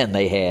football, and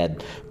they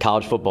had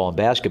college football and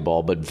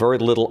basketball, but very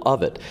little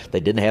of it. They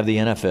didn't have the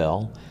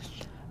NFL.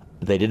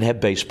 They didn't have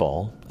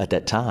baseball at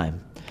that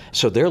time.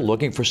 So they're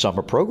looking for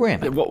summer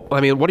programming. Well, I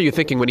mean, what are you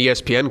thinking when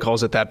ESPN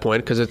calls at that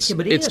point? Because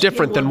it's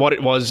different than what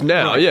it was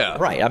now. Right, yeah,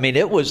 right. I mean,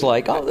 it was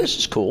like, oh, this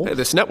is cool. Hey,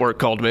 this network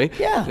called me.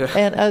 Yeah,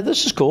 and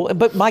this is cool.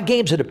 But my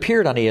games had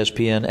appeared on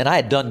ESPN, and I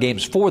had done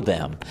games for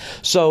them.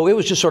 So it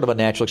was just sort of a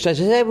natural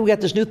extension. Hey, we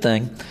got this new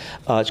thing.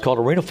 It's called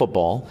Arena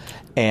Football,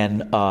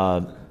 and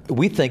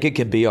we think it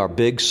can be our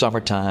big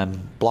summertime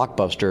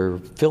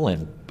blockbuster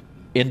fill-in.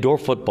 Indoor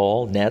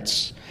football,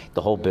 nets,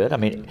 the whole bit. I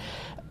mean,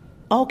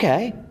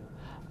 okay.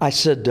 I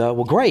said,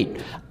 well,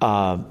 great.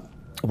 Why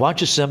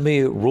don't you send me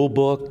a rule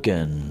book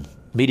and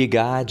media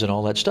guides and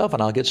all that stuff,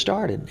 and I'll get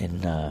started.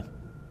 And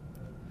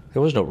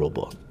there was no rule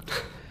book.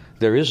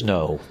 There is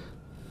no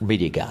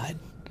media guide.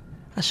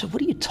 I said,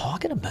 what are you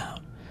talking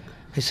about?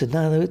 He said,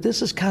 no,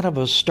 this is kind of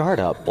a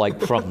startup,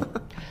 like from...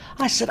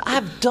 I said,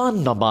 I've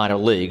done the minor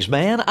leagues,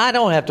 man. I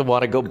don't have to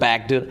want to go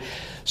back to it.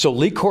 So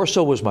Lee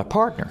Corso was my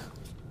partner.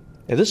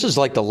 And this is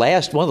like one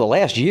of the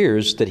last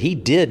years that he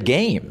did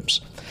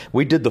games.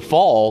 We did the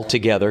fall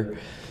together,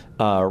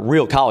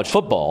 real college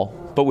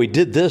football, but we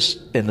did this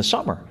in the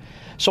summer.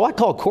 So I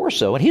called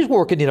Corso, and he's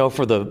working,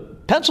 for the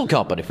pencil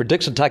company for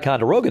Dixon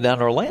Ticonderoga down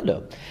in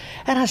Orlando.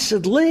 And I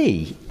said,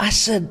 Lee,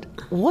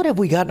 what have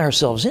we gotten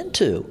ourselves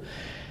into?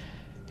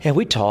 And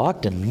we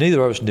talked, and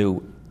neither of us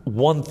knew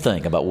one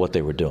thing about what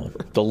they were doing.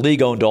 The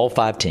league owned all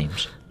 5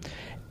 teams.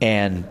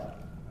 And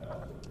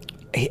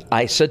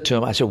I said to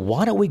him,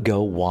 why don't we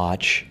go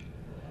watch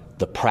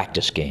the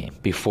practice game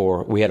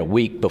before we had a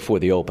week before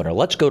the opener?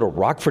 Let's go to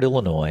Rockford,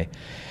 Illinois,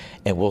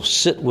 and we'll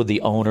sit with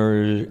the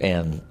owner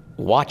and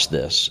watch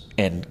this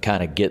and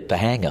kind of get the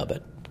hang of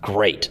it.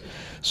 Great.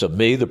 So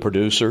me, the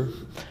producer,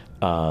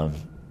 and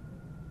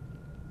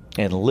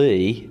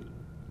Lee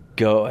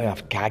go. I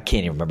can't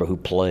even remember who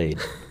played.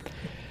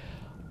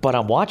 But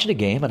I'm watching the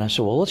game, and I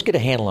said, well, let's get a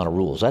handle on the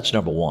rules. That's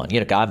number one.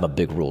 I'm a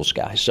big rules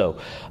guy. So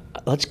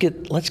let's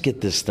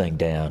get this thing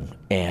down.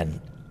 And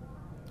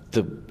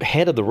the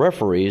head of the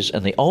referees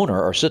and the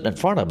owner are sitting in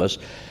front of us,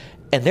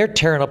 And they're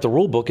tearing up the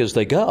rule book as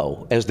they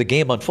go, as the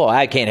game unfolds.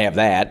 I can't have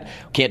that.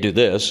 Can't do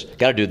this.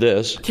 Got to do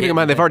this. Keeping in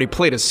mind they've already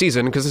played a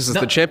season because this is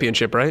the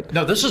championship, right?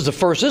 No, this is the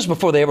first. This is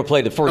before they ever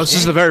played the first game. This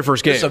is the very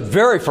first game. This is the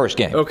very first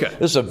game. Okay.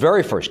 This is the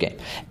very first game.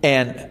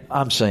 And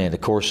I'm saying to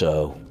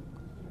Corso,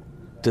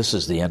 this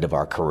is the end of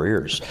our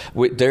careers.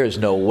 There is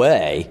no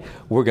way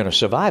we're going to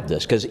survive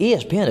this because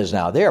ESPN is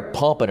now, they're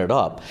pumping it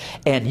up.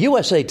 And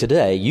USA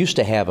Today used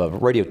to have a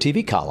radio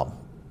TV column,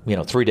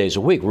 3 days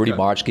a week, Rudy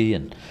Martzke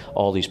and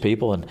all these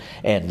people,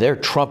 and they're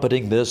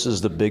trumpeting this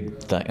as the big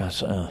thing.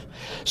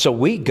 So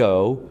we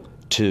go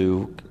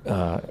to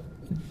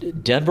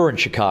Denver and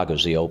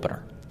Chicago's the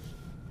opener.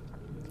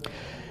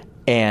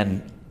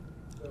 And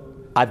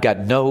I've got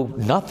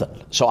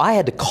nothing. So I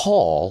had to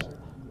call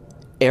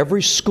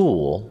every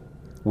school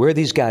where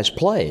these guys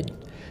played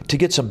to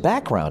get some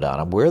background on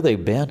them, where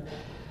they've been.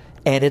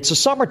 And it's a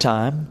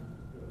summertime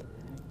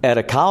at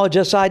a college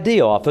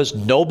SID office.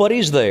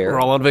 Nobody's there. We're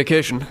all on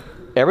vacation.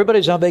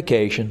 Everybody's on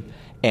vacation,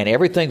 and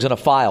everything's in a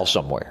file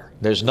somewhere.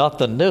 There's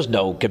nothing. There's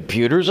no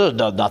computers. There's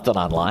nothing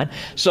online.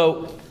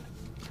 So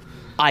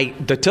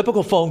the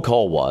typical phone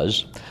call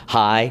was,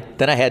 hi.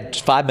 Then I had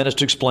 5 minutes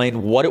to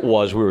explain what it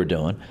was we were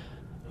doing.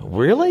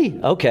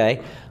 Really?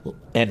 Okay.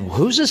 And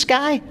who's this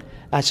guy?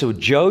 I said,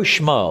 Joe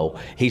Schmo.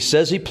 He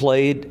says he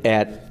played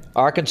at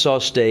Arkansas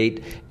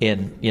State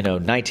in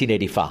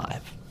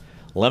 1985.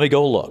 Let me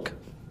go look.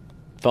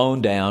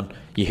 Phone down.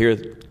 You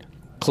hear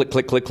click,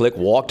 click, click, click.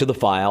 Walk to the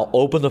file.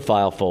 Open the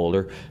file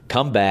folder.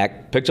 Come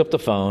back. Picks up the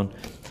phone.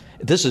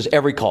 This is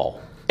every call.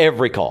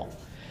 Every call.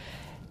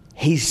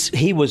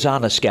 He was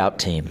on a scout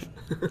team.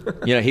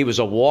 He was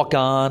a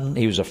walk-on.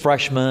 He was a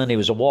freshman. He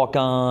was a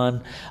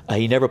walk-on.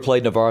 He never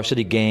played in a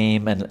varsity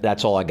game, and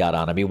that's all I got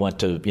on him. He went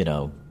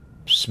to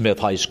Smith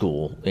High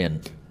School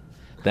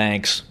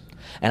thanks.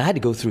 And I had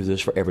to go through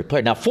this for every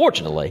player. Now,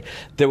 fortunately,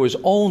 there was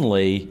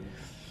only,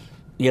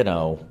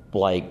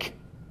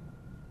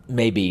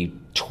 maybe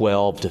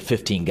 12 to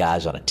 15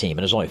 guys on a team, and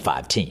there's only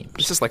 5 teams.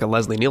 It's just like a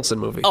Leslie Nielsen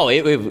movie. Oh,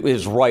 it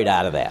was right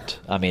out of that.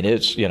 I mean,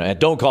 it's, and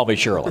don't call me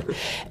Shirley.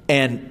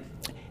 And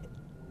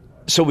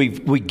so we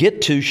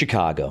get to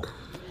Chicago,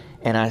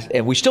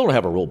 and we still don't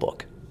have a rule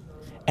book.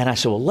 And I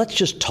said, well, let's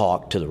just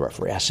talk to the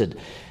referee. I said,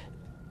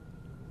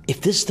 if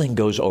this thing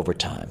goes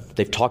overtime,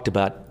 they've talked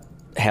about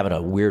having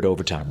a weird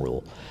overtime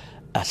rule.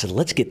 I said,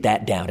 let's get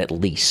that down at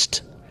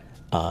least,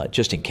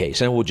 just in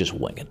case, and we'll just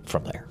wing it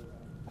from there.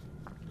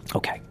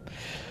 Okay.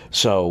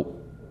 So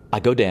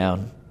I go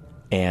down,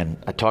 and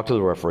I talk to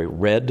the referee,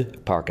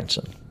 Red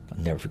Parkinson.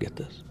 I'll never forget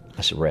this.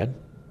 I said, Red,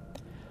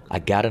 I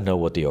got to know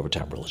what the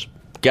overtime rule is.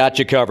 Got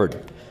you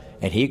covered.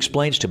 And he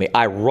explains to me.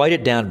 I write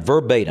it down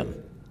verbatim.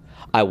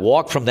 I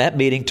walk from that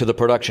meeting to the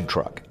production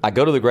truck. I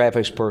go to the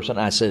graphics person.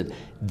 I said,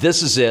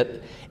 this is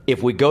it.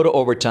 If we go to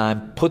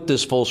overtime, put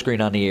this full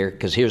screen on the air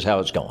because here's how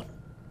it's going.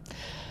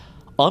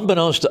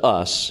 Unbeknownst to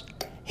us,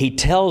 he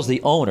tells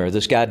the owner,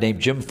 this guy named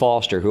Jim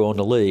Foster, who owned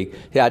the league,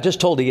 I just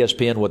told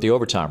ESPN what the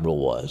overtime rule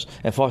was.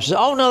 And Foster said,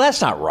 oh, no,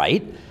 that's not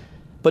right.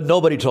 But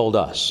nobody told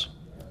us.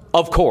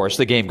 Of course,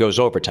 the game goes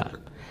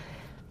overtime.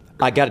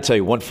 I got to tell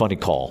you one funny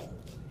call.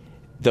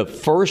 The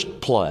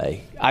first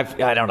play, I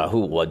don't know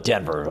who it was,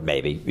 Denver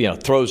maybe,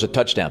 throws a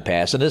touchdown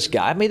pass. And this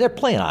guy, they're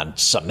playing on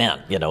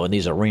cement, in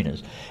these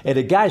arenas. And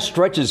the guy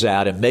stretches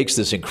out and makes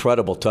this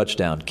incredible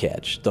touchdown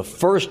catch. The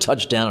first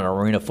touchdown in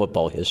arena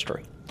football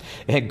history.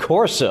 And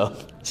Corso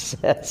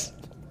says,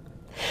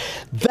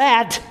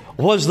 that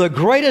was the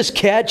greatest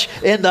catch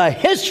in the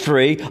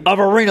history of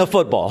arena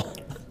football.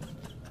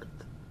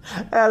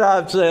 And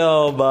I'm saying,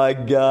 oh, my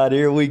God,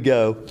 here we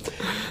go.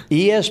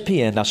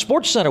 ESPN. Now,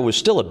 SportsCenter was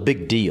still a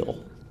big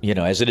deal,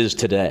 as it is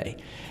today.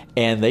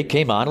 And they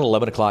came on at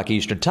 11 o'clock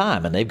Eastern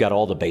time, and they've got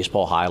all the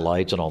baseball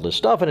highlights and all this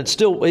stuff. And it's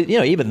still,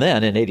 even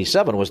then in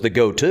 87 was the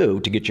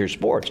go-to to get your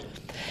sports.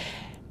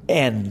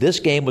 And this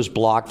game was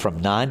blocked from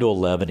 9 to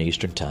 11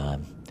 Eastern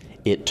time.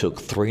 It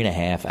took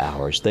 3.5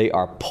 hours. They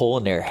are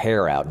pulling their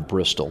hair out in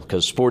Bristol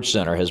because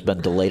SportsCenter has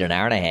been delayed an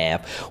hour and a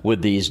half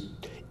with these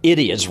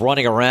idiots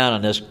running around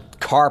on this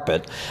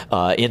carpet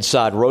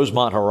inside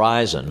Rosemont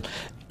Horizon.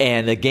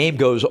 And the game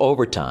goes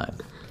overtime.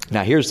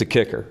 Now, here's the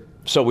kicker.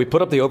 So we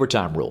put up the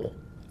overtime rule.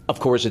 Of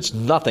course, it's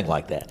nothing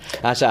like that.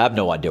 I said, I have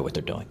no idea what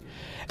they're doing.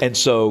 And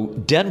so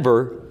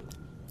Denver,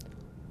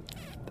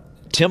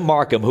 Tim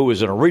Markham, who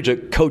was an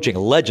original coaching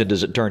legend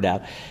as it turned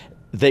out,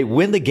 they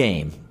win the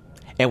game,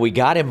 and we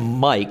got him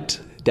mic'd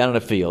down in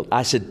the field.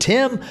 I said,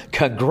 Tim,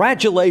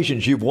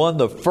 congratulations. You've won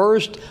the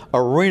first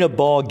arena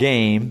ball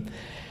game.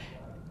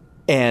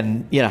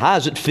 And, how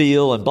does it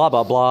feel? And blah,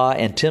 blah, blah.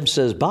 And Tim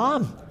says,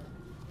 Bob,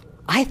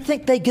 I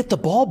think they get the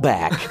ball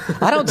back.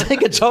 I don't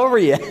think it's over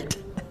yet.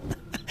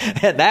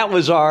 And that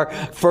was our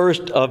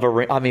first of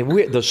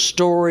the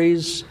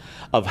stories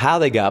of how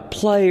they got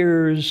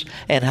players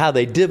and how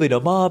they divvied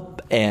them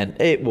up, and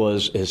it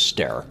was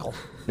hysterical.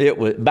 It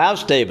was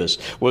Mouse Davis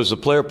was the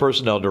player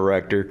personnel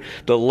director,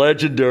 the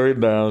legendary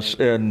Mouse,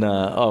 and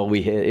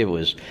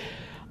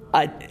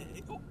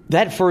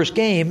that first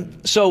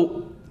game.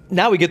 So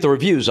now we get the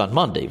reviews on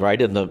Monday,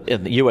 right, in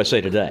the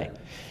USA Today,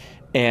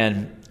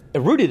 and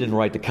Rudy didn't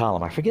write the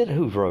column. I forget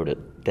who wrote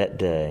it that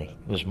day.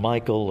 It was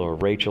Michael or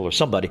Rachel or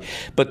somebody.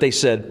 But they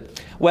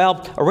said,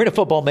 well, Arena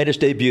Football made its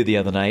debut the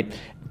other night,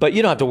 but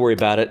you don't have to worry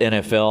about it,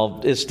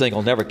 NFL. This thing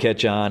will never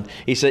catch on.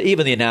 He said,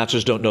 even the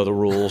announcers don't know the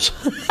rules.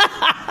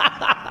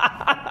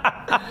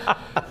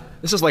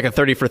 This is like a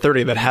 30 for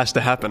 30 that has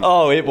to happen.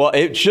 Oh,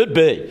 it should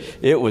be.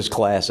 It was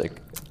classic.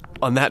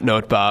 On that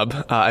note,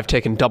 Bob, I've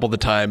taken double the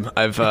time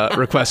I've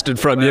requested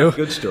from you.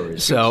 Good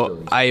stories.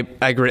 So I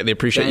greatly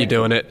appreciate you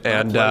doing it,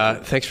 and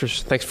thanks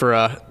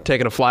for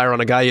taking a flyer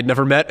on a guy you'd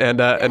never met and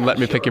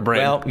letting me pick your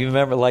brain. Well, you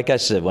remember, like I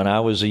said, when I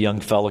was a young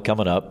fella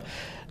coming up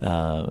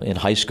in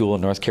high school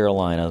in North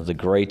Carolina, the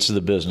greats of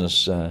the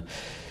business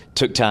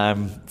took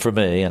time for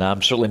me, and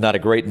I'm certainly not a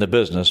great in the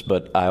business,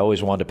 but I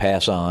always wanted to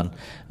pass on.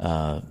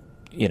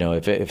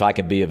 If I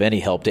can be of any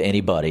help to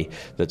anybody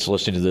that's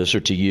listening to this or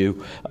to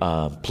you,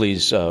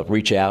 please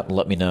reach out and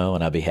let me know,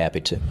 and I'd be happy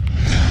to.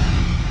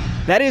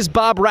 That is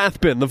Bob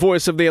Rathbun, the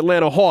voice of the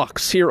Atlanta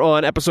Hawks, here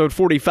on episode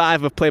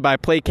 45 of Play by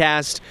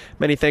Playcast.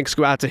 Many thanks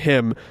go out to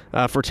him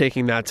for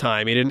taking that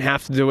time. He didn't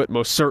have to do it,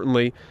 most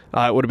certainly.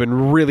 It would have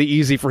been really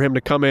easy for him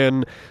to come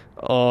in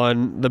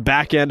on the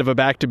back end of a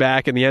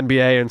back-to-back in the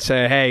NBA and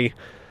say, hey,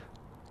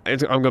 I'm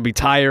going to be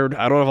tired.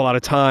 I don't have a lot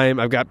of time.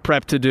 I've got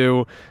prep to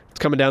do. It's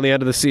coming down the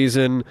end of the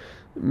season,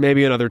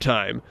 maybe another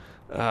time.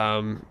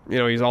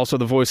 He's also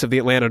the voice of the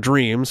Atlanta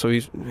Dream, so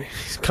he's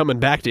coming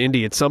back to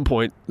Indy at some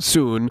point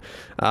soon.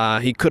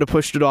 He could have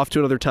pushed it off to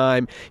another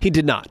time. He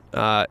did not.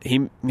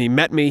 He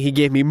met me. He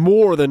gave me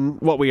more than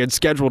what we had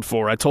scheduled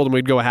for. I told him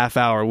we'd go a half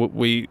hour.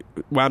 We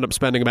wound up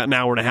spending about an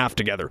hour and a half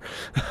together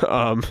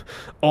on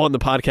the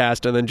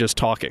podcast and then just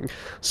talking.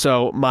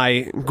 So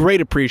my great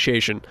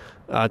appreciation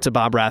to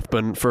Bob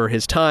Rathbun for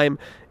his time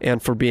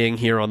and for being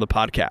here on the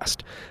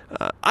podcast.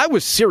 I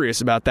was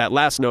serious about that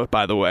last note,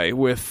 by the way,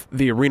 with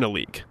the Arena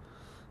League.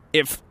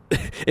 If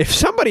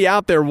somebody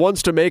out there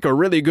wants to make a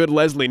really good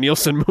Leslie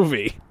Nielsen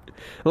movie,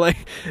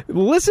 like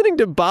listening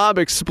to Bob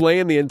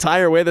explain the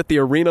entire way that the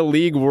Arena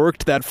League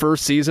worked that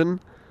first season,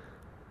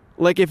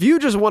 like if you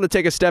just want to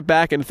take a step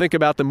back and think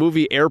about the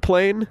movie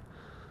Airplane,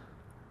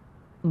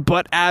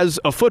 but as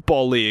a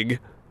football league,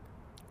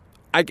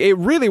 it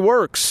really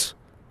works.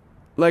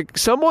 Like,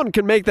 someone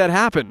can make that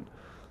happen.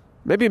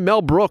 Maybe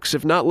Mel Brooks,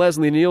 if not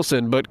Leslie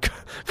Nielsen, but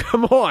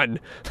come on.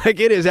 Like,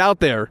 it is out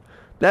there.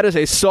 That is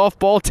a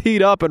softball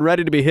teed up and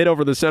ready to be hit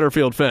over the center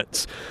field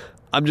fence.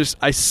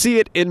 I see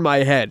it in my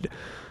head.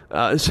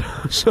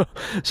 So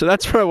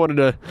that's where I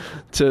wanted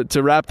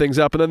to wrap things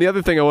up. And then the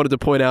other thing I wanted to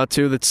point out,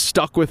 too, that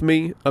stuck with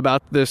me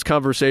about this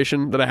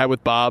conversation that I had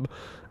with Bob,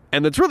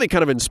 and that's really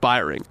kind of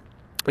inspiring,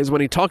 is when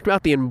he talked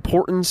about the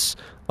importance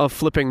of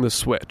flipping the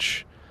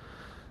switch.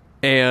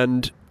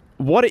 And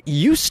what it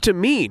used to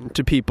mean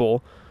to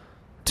people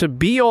to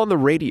be on the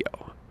radio.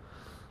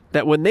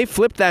 That when they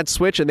flipped that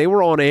switch and they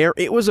were on air,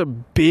 it was a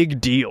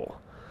big deal.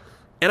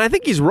 And I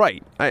think he's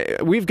right.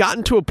 We've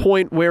gotten to a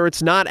point where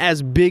it's not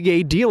as big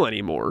a deal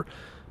anymore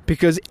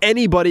because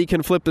anybody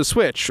can flip the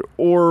switch,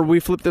 or we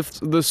flip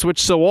the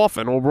switch so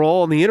often, or we're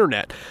all on the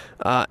internet.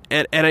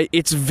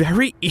 It's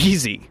very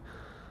easy.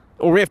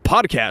 Or we have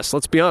podcasts,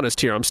 let's be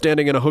honest here. I'm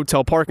standing in a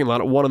hotel parking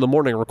lot at 1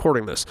 a.m.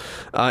 recording this.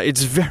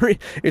 It's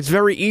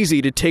very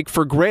easy to take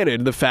for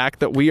granted the fact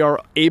that we are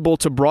able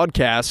to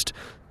broadcast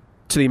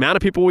to the amount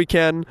of people we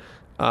can,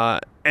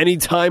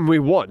 anytime we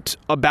want,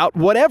 about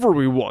whatever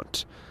we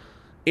want.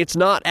 It's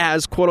not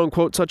as,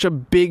 quote-unquote, such a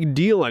big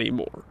deal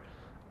anymore.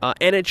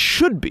 And it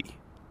should be.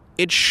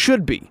 It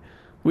should be.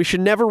 We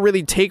should never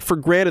really take for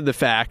granted the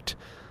fact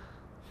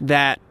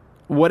that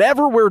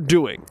whatever we're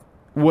doing,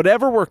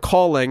 whatever we're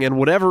calling and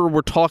whatever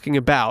we're talking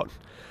about,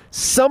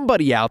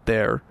 somebody out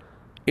there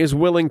is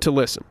willing to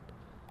listen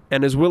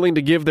and is willing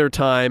to give their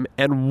time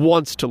and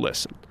wants to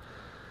listen.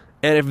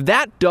 And if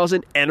that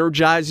doesn't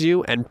energize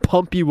you and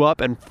pump you up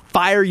and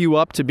fire you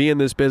up to be in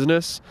this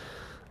business,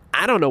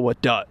 I don't know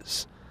what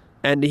does.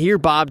 And to hear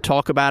Bob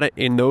talk about it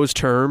in those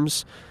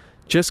terms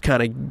just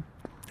kind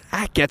of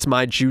that gets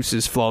my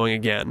juices flowing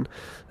again.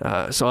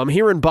 So I'm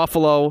here in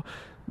Buffalo.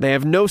 They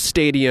have no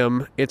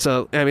stadium. It's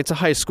a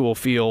high school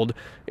field.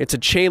 It's a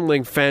chain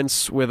link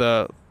fence with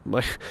a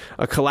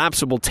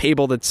collapsible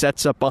table that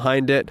sets up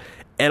behind it.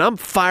 And I'm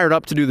fired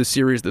up to do the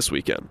series this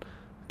weekend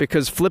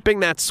because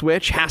flipping that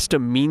switch has to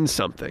mean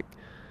something.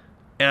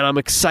 And I'm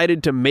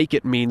excited to make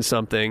it mean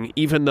something,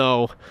 even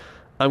though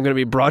I'm going to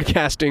be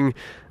broadcasting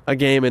a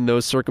game in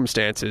those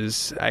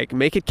circumstances. I can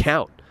make it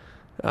count.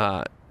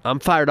 I'm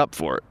fired up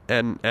for it.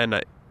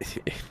 And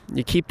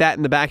you keep that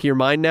in the back of your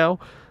mind now.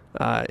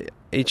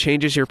 It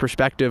changes your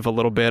perspective a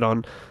little bit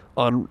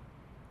on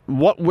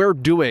what we're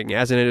doing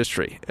as an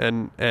industry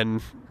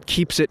and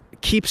keeps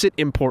it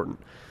important.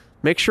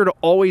 Make sure to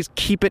always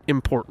keep it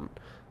important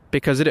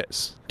because it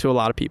is to a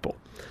lot of people.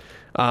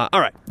 All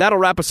right, that'll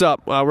wrap us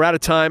up. We're out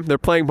of time. They're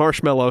playing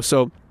Marshmallow,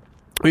 so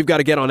we've got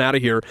to get on out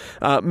of here.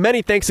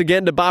 Many thanks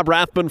again to Bob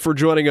Rathbun for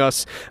joining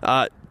us.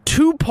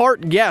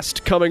 two-part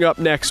guest coming up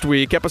next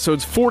week.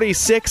 Episodes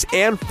 46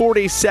 and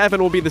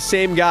 47 will be the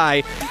same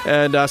guy,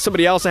 and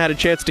somebody else I had a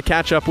chance to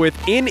catch up with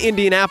in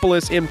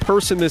Indianapolis in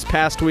person this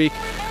past week.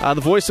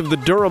 The voice of the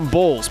Durham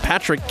Bulls,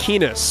 Patrick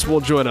Keenis,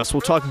 will join us.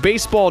 We'll talk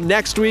baseball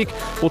next week.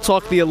 We'll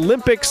talk the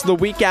Olympics the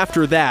week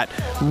after that.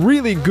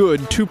 Really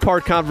good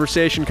two-part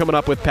conversation coming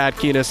up with Pat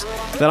Keenis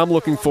that I'm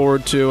looking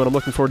forward to, and I'm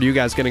looking forward to you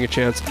guys getting a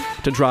chance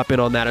to drop in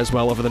on that as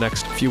well over the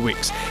next few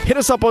weeks. Hit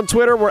us up on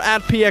Twitter. We're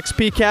at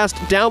PXPcast.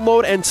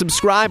 Download and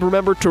subscribe.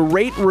 Remember to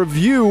rate,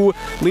 review,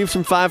 leave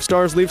some 5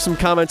 stars, leave some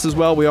comments as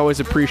well. We always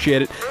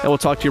appreciate it, and we'll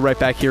talk to you right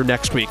back here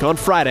next week on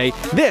Friday.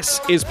 This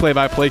is Play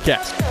by Play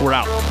Cast. We're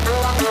out.